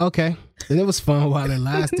 Oh, okay. And it was fun while it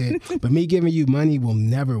lasted. But me giving you money will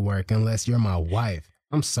never work unless you're my wife.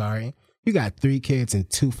 I'm sorry. You got 3 kids and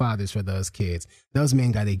 2 fathers for those kids. Those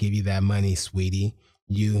men got to give you that money, sweetie.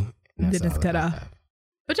 You. Did this cut off?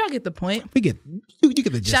 But y'all get the point. You get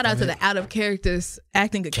the gist. Shout out to the Out of Characters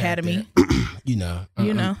Acting Academy. You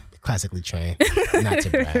know. Classically trained. Not to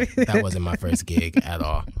brag. That wasn't my first gig at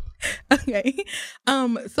all. Okay.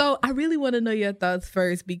 So I really want to know your thoughts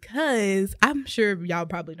first because I'm sure y'all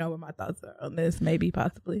probably know what my thoughts are on this, maybe,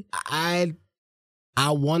 possibly. I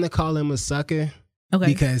want to call him a sucker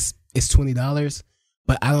because it's $20,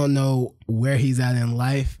 but I don't know where he's at in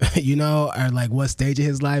life, or like what stage of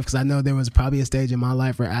his life, because I know there was probably a stage in my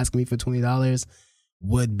life where asking me for $20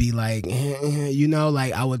 would be like,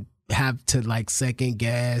 like I would have to like second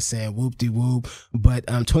guess and whoop-de-whoop, but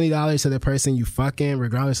 $20 to the person you fucking,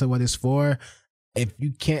 regardless of what it's for, if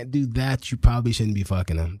you can't do that, you probably shouldn't be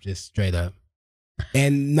fucking them, just straight up.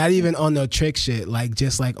 And not even on no trick shit, like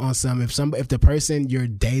just like on some, if the person you're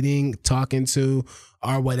dating, talking to,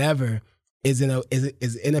 or whatever is in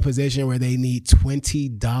a position where they need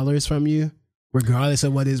 $20 from you, regardless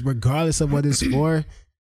of what it's for,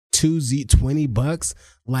 $20,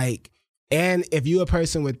 like. And if you're a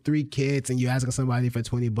person with 3 kids and you're asking somebody for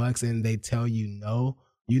 $20 and they tell you no,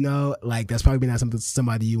 like that's probably not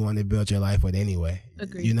somebody you want to build your life with anyway.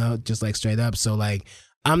 Agreed. Just like straight up. So like,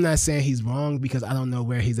 I'm not saying he's wrong because I don't know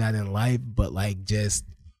where he's at in life, but like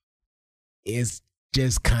it's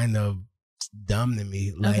just kind of dumb to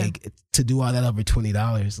me. Like to do all that over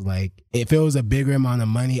 $20. Like if it was a bigger amount of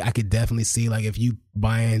money, I could definitely see like if you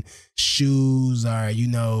buying shoes or,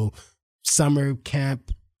 summer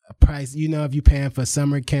camp price, if you paying for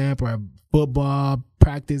summer camp or football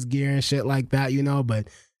practice gear and shit like that, but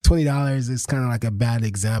 $20 is kind of like a bad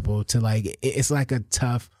example to like, it's like a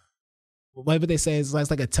tough, what they say is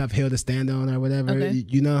like a tough hill to stand on or whatever,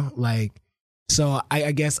 like, so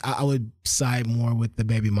I guess I would side more with the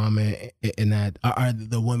baby mama in that, or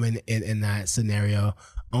the woman in that scenario,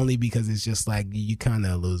 only because it's just like, you kind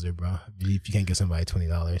of a loser, bro, if you can't give somebody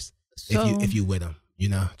 $20, if you with them,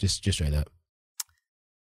 just straight up.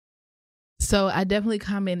 So I definitely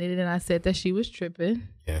commented and I said that she was tripping.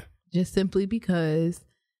 Yeah. Just simply because,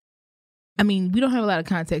 we don't have a lot of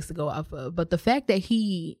context to go off of, but the fact that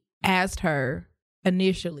he asked her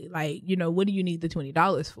initially, like, what do you need the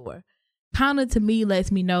 $20 for? Kind of to me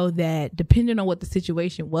lets me know that depending on what the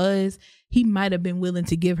situation was, he might have been willing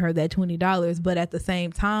to give her that $20. But at the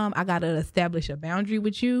same time, I got to establish a boundary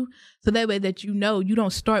with you so that way that you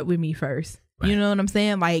don't start with me first. Right. You know what I'm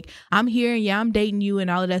saying? Like, I'm here and I'm dating you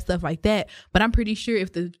and all of that stuff like that. But I'm pretty sure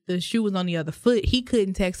if the shoe was on the other foot, he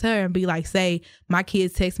couldn't text her and be like, say, my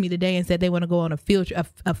kids text me today and said they want to go on a field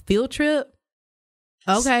trip.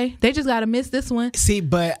 Okay. They just got to miss this one. See,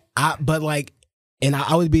 but I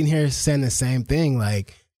would be in here saying the same thing.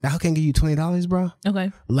 Like, how can I give you $20, bro?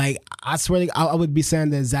 Okay. Like, I swear I would be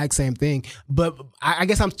saying the exact same thing. But I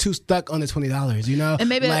guess I'm too stuck on the $20, And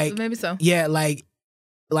maybe so. Yeah, like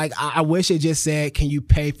I wish it just said, can you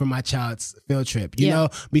pay for my child's field trip? You know?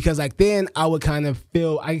 Because like then I kind of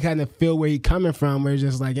feel where he's coming from, where it's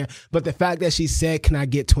just like, yeah. But the fact that she said, can I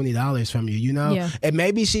get $20 from you? Yeah. And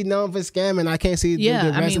maybe she known for scamming. I can't see the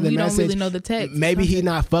rest of the message. We don't really know the text. Maybe he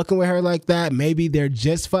not fucking with her like that. Maybe they're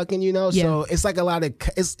just fucking, So it's like a lot of,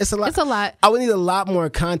 it's a lot. It's a lot. I would need a lot more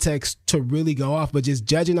context to really go off, but just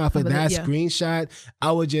judging off of that screenshot,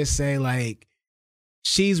 I would just say like,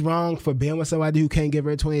 she's wrong for being with somebody who can't give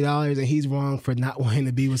her $20, and he's wrong for not wanting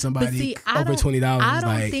to be with somebody over $20. I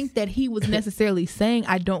don't think that he was necessarily saying,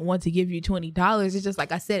 I don't want to give you $20. It's just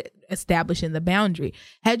like I said, establishing the boundary.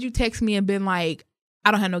 Had you text me and been like, I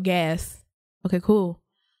don't have no gas. Okay, cool.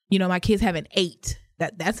 My kids have an 8.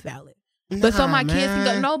 That's valid. But so my kids can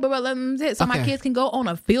go, no, but let me say it. So my kids can go on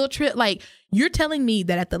a field trip. Like, you're telling me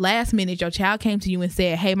that at the last minute, your child came to you and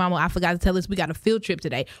said, hey, mama, I forgot to tell us we got a field trip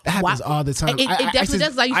today. That happens all the time. It definitely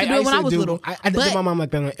does. I used to do it when I was little. I did my mom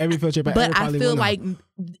like that on every field trip. But I feel like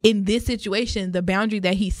in this situation, the boundary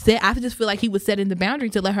that he set, I just feel like he was setting the boundary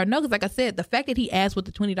to let her know. Because like I said, the fact that he asked what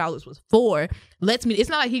the $20 was for lets me, it's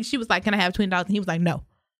not like she was like, can I have $20? And he was like, no.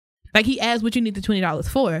 Like, he asked what you need the $20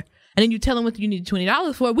 for. And then you tell them what you need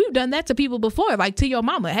 $20 for. We've done that to people before, like to your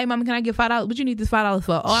mama. Hey, mama, can I get $5? What you need this $5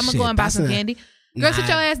 for? Oh, I'm gonna go and buy some candy. Girl, sit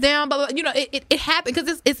your ass down. But it happened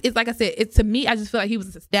because it's like I said. It's to me. I just feel like he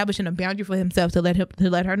was establishing a boundary for himself to let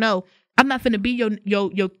her know. I'm not finna be your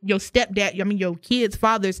stepdad. I mean, your kid's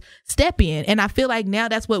father's step in. And I feel like now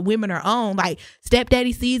that's what women are on. Like,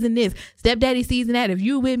 stepdaddy season this, stepdaddy season that. If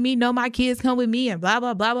you with me, know my kids come with me, and blah,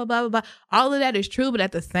 blah, blah, blah, blah, blah. All of that is true. But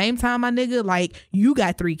at the same time, my nigga, like, you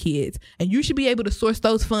got 3 kids and you should be able to source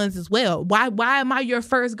those funds as well. Why am I your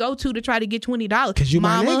first go-to to try to get $20? Because you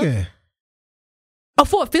my nigga. Oh,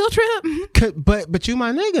 for a field trip? But you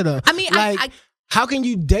my nigga though. I mean, like, how can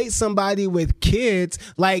you date somebody with kids?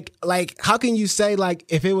 Like, how can you say, like,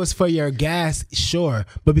 if it was for your gas, sure,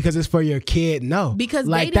 but because it's for your kid, no? Because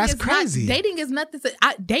like, that's crazy. Dating is nothing.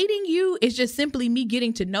 Dating you is just simply me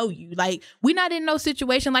getting to know you. Like, we're not in no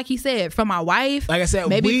situation, like he said, for my wife. Like I said,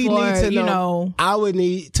 maybe we need to know. I would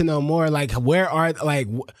need to know more. Like, where are, like,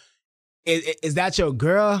 is that your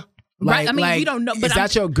girl? Like, right, I mean, we don't know. But is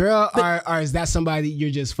that your girl, or is that somebody you're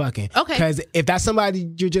just fucking? Okay. Because if that's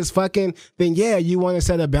somebody you're just fucking, then yeah, you want to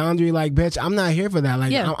set a boundary. Like, bitch, I'm not here for that.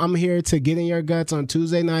 Like, yeah. I'm here to get in your guts on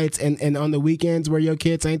Tuesday nights and on the weekends where your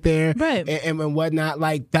kids ain't there, right? And whatnot.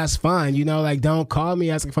 Like, that's fine. You know, like, don't call me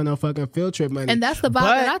asking for no fucking field trip money. And that's the vibe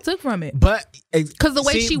that I took from it. But because the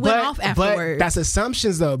way she went off afterwards. But that's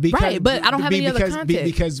assumptions though. Because, right. But I don't have any other context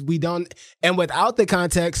because we don't. And without the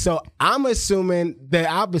context, so I'm assuming the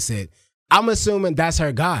opposite. I'm assuming that's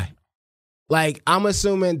her guy. Like, I'm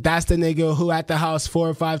assuming that's the nigga who at the house 4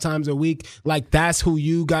 or 5 times a week. Like, that's who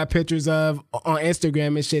you got pictures of on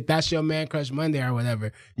Instagram and shit. That's your man crush Monday or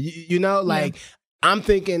whatever. You know, like, yeah. I'm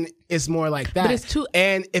thinking it's more like that. But it's too.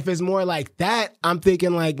 And if it's more like that, I'm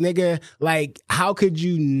thinking, like, nigga, like, how could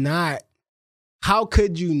you not?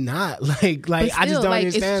 Like, still, I just don't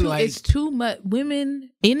understand. It's too much. Women,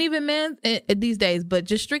 and even men these days, but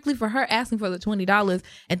just strictly for her asking for the $20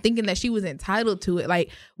 and thinking that she was entitled to it. Like,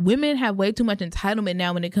 women have way too much entitlement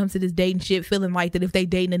now when it comes to this dating shit, feeling like that if they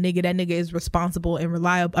dating a nigga, that nigga is responsible and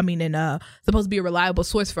reliable. I mean, and supposed to be a reliable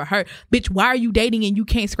source for her. Bitch, why are you dating and you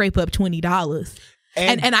can't scrape up $20?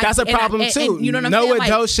 And that's a problem too. And you know what I'm saying? No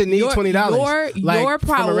adult should need $20. Your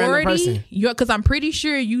priority, because I'm pretty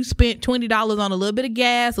sure you spent $20 on a little bit of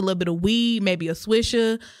gas, a little bit of weed, maybe a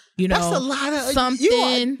swisher. You know, that's a lot of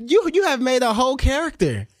something. You have made a whole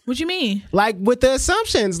character. What you mean? Like, with the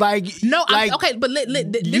assumptions, like, no, like, okay, but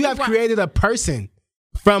you have created a person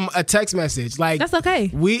from a text message. Like, that's okay.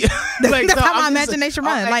 Like, that's how my imagination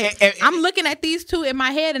runs. Like, I'm looking at these two in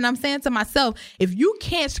my head and I'm saying to myself, if you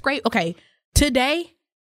can't scrape, okay. Today,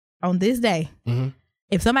 on this day,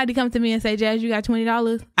 if somebody comes to me and say, Jazz, you got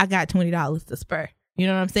 $20, I got $20 to spur. You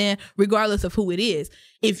know what I'm saying? Regardless of who it is.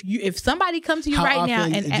 If somebody comes to you right now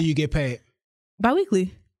and do you get paid?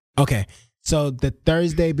 Bi-weekly. Okay. So the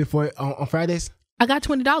Thursday before on Fridays? I got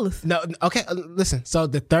 $20. No, okay, listen. So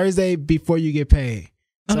the Thursday before you get paid.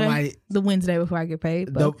 Okay. The Wednesday before I get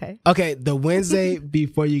paid. Okay. Okay, the Wednesday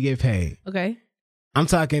before you get paid. Okay. I'm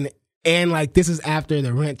talking. And, like, this is after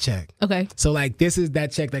the rent check. Okay. So, like, this is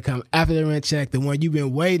that check that comes after the rent check, the one you've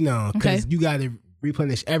been waiting on, because you got to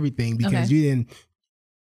replenish everything because you didn't,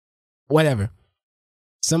 whatever.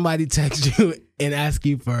 Somebody texts you and asks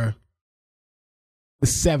you for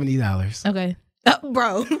 $70. Okay.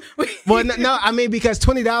 Bro. Well, no, I mean, because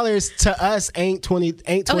 $20 to us ain't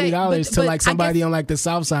 $20 to, like, somebody on, like, the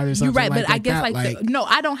South Side or something. You're right, like but I guess, like no,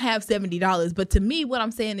 I don't have $70. But to me, what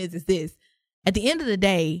I'm saying is this. At the end of the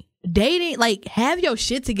day, dating, like, have your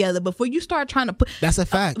shit together before you start trying to put. That's a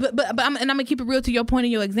fact. But I'm gonna keep it real to your point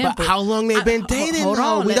in your example. But how long they been dating? Hold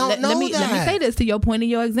on, we don't know that. Let me say this to your point in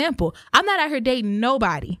your example. I'm not out here dating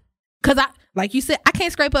nobody because like you said, I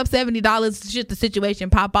can't scrape up $70 should the situation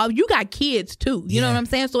pop off. You got kids too. You know what I'm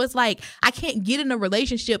saying? So it's like, I can't get in a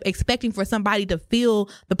relationship expecting for somebody to feel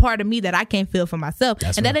the part of me that I can't feel for myself.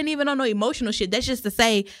 That ain't even on no emotional shit. That's just to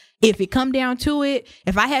say, if it come down to it,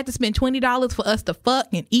 if I had to spend $20 for us to fuck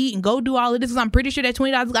and eat and go do all of this, I'm pretty sure that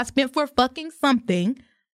 $20 got spent for fucking something,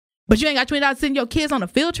 but you ain't got $20 to send your kids on a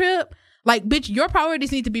field trip. Like, bitch, your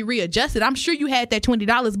priorities need to be readjusted. I'm sure you had that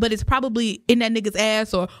 $20, but it's probably in that nigga's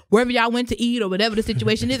ass or wherever y'all went to eat or whatever the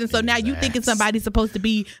situation is. And so now you thinking somebody's supposed to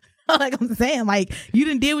be, like I'm saying, like, you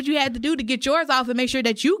didn't do what you had to do to get yours off and make sure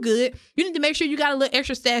that you good. You need to make sure you got a little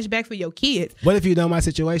extra stash back for your kids. What if you know my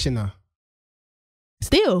situation, though?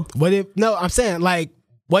 Still. What if, no, I'm saying, like,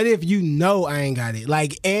 what if you know I ain't got it?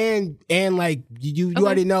 Like, and like, you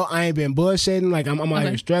already know I ain't been bullshitting. Like, I'm out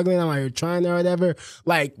here struggling. I'm out here trying or whatever.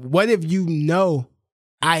 Like, what if you know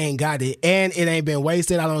I ain't got it and it ain't been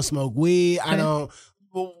wasted? I don't smoke weed. I don't,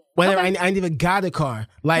 whatever. I ain't even got a car.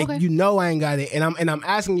 Like, you know I ain't got it. And I'm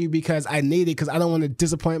asking you because I need it because I don't want to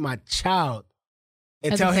disappoint my child.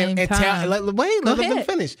 And tell him, and tell, wait, let him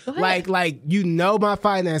finish. Like, you know my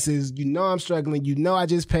finances, you know I'm struggling, you know I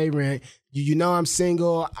just pay rent, You know I'm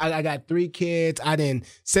single. I got 3 kids. I didn't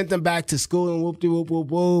sent them back to school and whoop de whoop whoop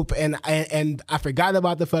whoop. And I forgot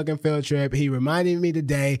about the fucking field trip. He reminded me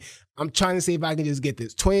today. I'm trying to see if I can just get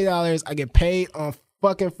this $20. I get paid on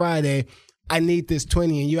fucking Friday. I need this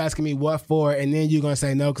 20, and you asking me what for, and then you're gonna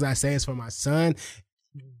say no because I say it's for my son.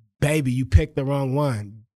 Baby, you picked the wrong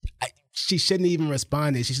one. She shouldn't even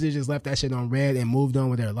responded. She should have just left that shit on red and moved on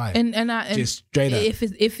with her life. And just straight up.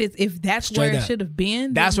 If that's straight where it should have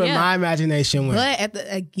been, that's where my imagination went.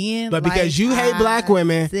 But because you hate black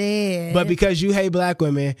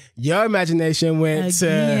women, your imagination went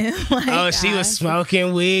to she was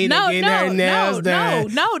smoking weed and getting her nails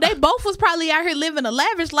done. No, they both was probably out here living a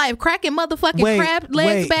lavish life, cracking motherfucking crab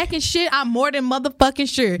legs back and shit. I'm more than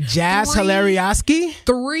motherfucking sure. Jazz Hilarioski,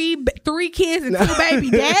 3 kids and 2 baby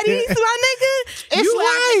daddies. My nigga,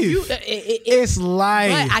 it's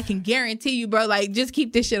life. But I can guarantee you, bro. Like, just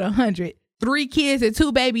keep this shit 100. 3 kids and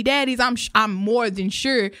 2 baby daddies. I'm more than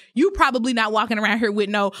sure you probably not walking around here with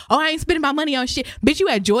I ain't spending my money on shit. Bitch, you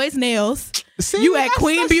at Joy's Nails. See, you at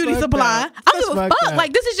Queen Beauty Supply. I don't give a fuck. Up.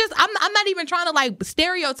 Like, this is just. I'm not even trying to like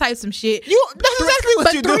stereotype some shit. That's exactly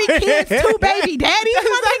what you doing. 3 kids, 2 baby daddies. That's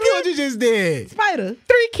exactly what you just did. Spider.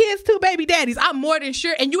 3 kids, 2 baby daddies. I'm more than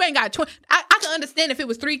sure. And you ain't got 20. I can understand if it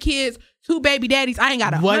was 3 kids, 2 baby daddies. I ain't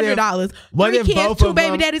got $100. 3 kids, 2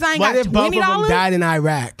 baby daddies. I ain't got $20. Both of them died in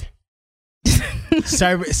Iraq.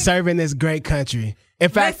 serving this great country. In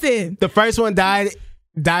fact, the first one died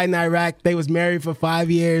in Iraq. They was married for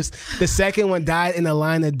 5 years. The second one died in the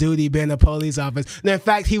line of duty being a police officer. And in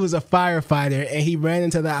fact, he was a firefighter and he ran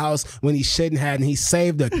into the house when he shouldn't have, and he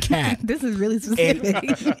saved a cat. This is really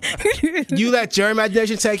specific. You let your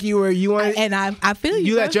imagination take you where you want, and I feel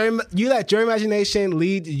you. You let your imagination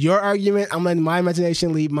lead your argument. I'm letting my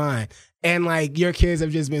imagination lead mine. And like, your kids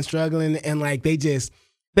have just been struggling, and like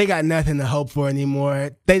they got nothing to hope for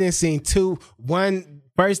anymore. They didn't see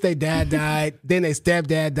first their dad died, then their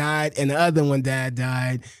stepdad died, and the other one dad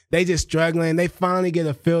died. They just struggling. They finally get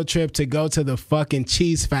a field trip to go to the fucking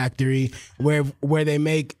cheese factory where they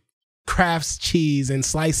make Kraft's cheese and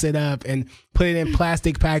slice it up and put it in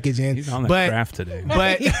plastic packaging. He's on the Kraft today.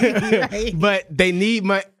 But they need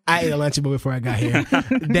money. I ate a Lunchable before I got here.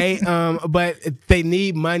 But they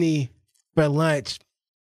need money for lunch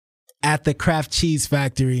at the Kraft cheese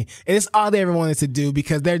factory, and it's all they ever wanted to do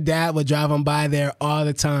because their dad would drive them by there all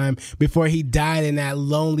the time before he died in that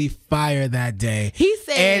lonely fire that day. He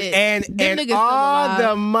said, and all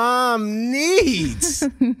the mom needs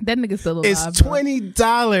that nigga still alive, is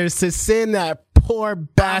 $20 to send that poor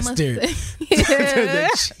bastard to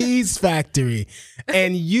the cheese factory.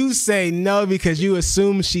 And you say no because you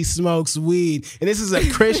assume she smokes weed. And this is a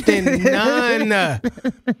Christian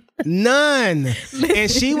nun.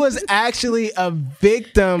 And she was actually a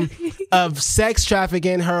victim of sex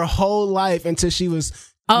trafficking her whole life until she was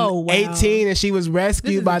 18, and she was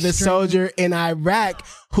rescued by the soldier in Iraq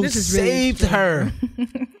who saved her.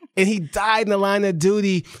 And he died in the line of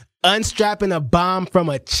duty unstrapping a bomb from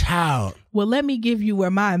a child. Well, let me give you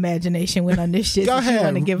where my imagination went on this shit. Go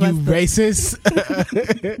ahead, you racist.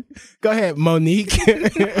 Go ahead, Monique.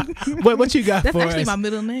 What you got That's for us? That's actually my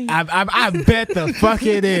middle name. I bet the fuck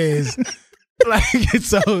it is. Like,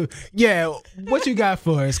 so, yeah, what you got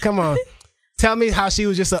for us? Come on. Tell me how she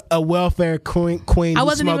was just a welfare queen. I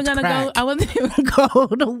wasn't even gonna crack. go. I wasn't even go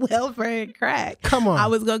to welfare and crack. Come on. I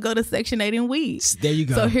was gonna go to Section 8 and weed. There you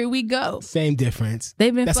go. So here we go. Same difference.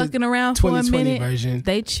 They've been fucking around for a minute. Version.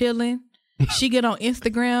 They chilling. She get on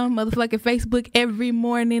Instagram, motherfucking Facebook every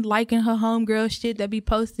morning, liking her homegirl shit that be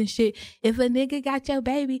posting shit. If a nigga got your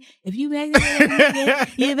baby, if you make it a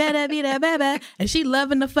nigga, you better be the baby. And she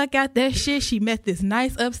loving the fuck out that shit. She met this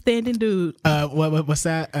nice, upstanding dude. What's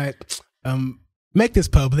that? Make this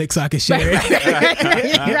public so I can share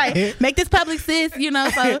it. Right. Make this public, sis.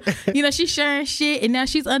 So, she's sharing shit, and now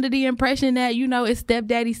she's under the impression that, it's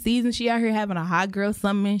stepdaddy season. She out here having a hot girl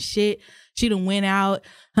summer and shit. She done went out,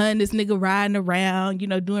 her and this nigga riding around,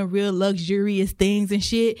 doing real luxurious things and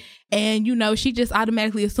shit. And, she just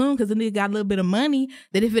automatically assumed because the nigga got a little bit of money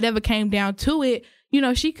that if it ever came down to it,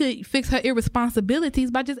 she could fix her irresponsibilities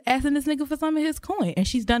by just asking this nigga for some of his coin. And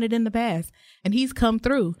she's done it in the past. And he's come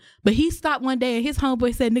through. But he stopped one day and his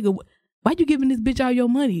homeboy said, nigga, why you giving this bitch all your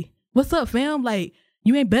money? What's up, fam? Like,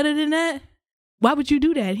 you ain't better than that? Why would you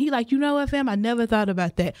do that? And he like, you know what, fam? I never thought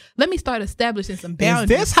about that. Let me start establishing some boundaries.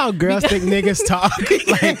 Is this how girls think niggas talk?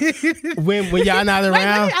 Like, when y'all not around?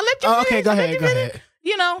 Wait, I let you finish. Okay, go ahead.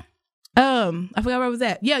 I forgot where I was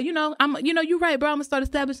at. Yeah, you're right, bro. I'm gonna start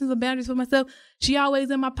establishing some boundaries for myself. She always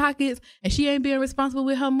in my pockets and she ain't being responsible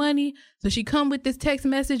with her money. So she come with this text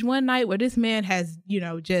message one night where this man has,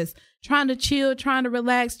 just trying to chill, trying to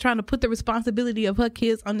relax, trying to put the responsibility of her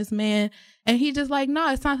kids on this man. And he just like, no,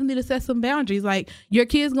 it's time for me to set some boundaries. Like, your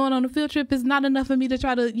kids going on a field trip is not enough for me to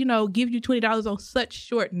try to, you know, give you $20 on such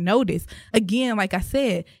short notice. Again, like I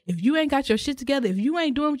said, if you ain't got your shit together, if you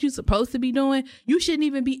ain't doing what you're supposed to be doing, you shouldn't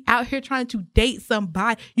even be out here trying to date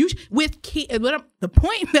somebody. With kids, the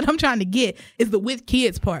point that I'm trying to get is the with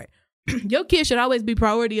kids part. Your kids should always be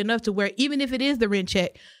priority enough to where even if it is the rent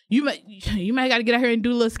check, you might got to get out here and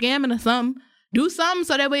do a little scamming or something. Do something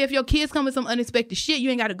so that way if your kids come with some unexpected shit, you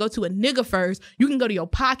ain't got to go to a nigga first. You can go to your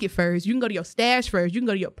pocket first. You can go to your stash first. You can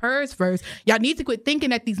go to your purse first. Y'all need to quit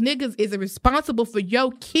thinking that these niggas is responsible for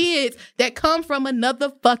your kids that come from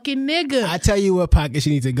another fucking nigga. I tell you what pocket she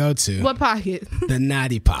needs to go to. What pocket? The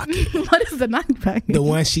naughty pocket. What is the naughty pocket? The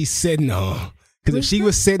one she's sitting on. Because if she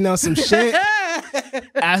was sitting on some shit,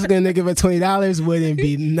 asking a nigga for $20 wouldn't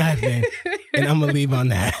be nothing. And I'm going to leave on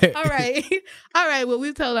that. All right. Well,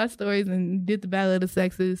 we've told our stories and did the Battle of the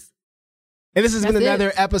Sexes. And this has been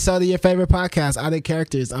another episode of your favorite podcast, Out of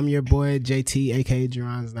Characters. I'm your boy, JT, aka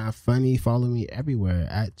Jerron's Not Funny. Follow me everywhere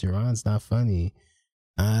at Jerron's Not Funny.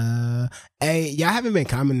 Hey, y'all haven't been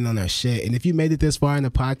commenting on our shit. And if you made it this far in the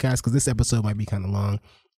podcast, because this episode might be kind of long,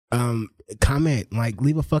 comment, like,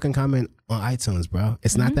 leave a fucking comment on iTunes, bro.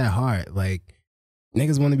 It's not that hard. Like,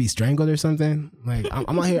 niggas want to be strangled or something. Like,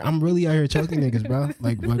 I'm out here, I'm really out here choking niggas, bro.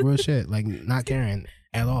 Like real shit. Like, not caring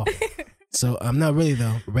at all. So I'm not really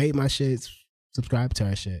though. Rate my shit, subscribe to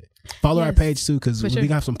our shit, follow our page too, because we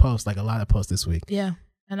got some posts, like a lot of posts this week. Yeah,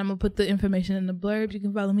 and I'm gonna put the information in the blurb. You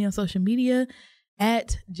can follow me on social media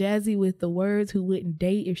at Jazzy with the words, who wouldn't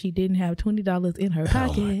date if she didn't have $20 in her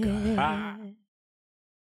pocket. Oh my God.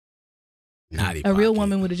 Naughty a real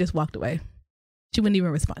woman would have just walked away. She wouldn't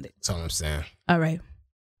even respond. That's all I'm saying. All right.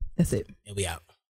 That's it. And we out.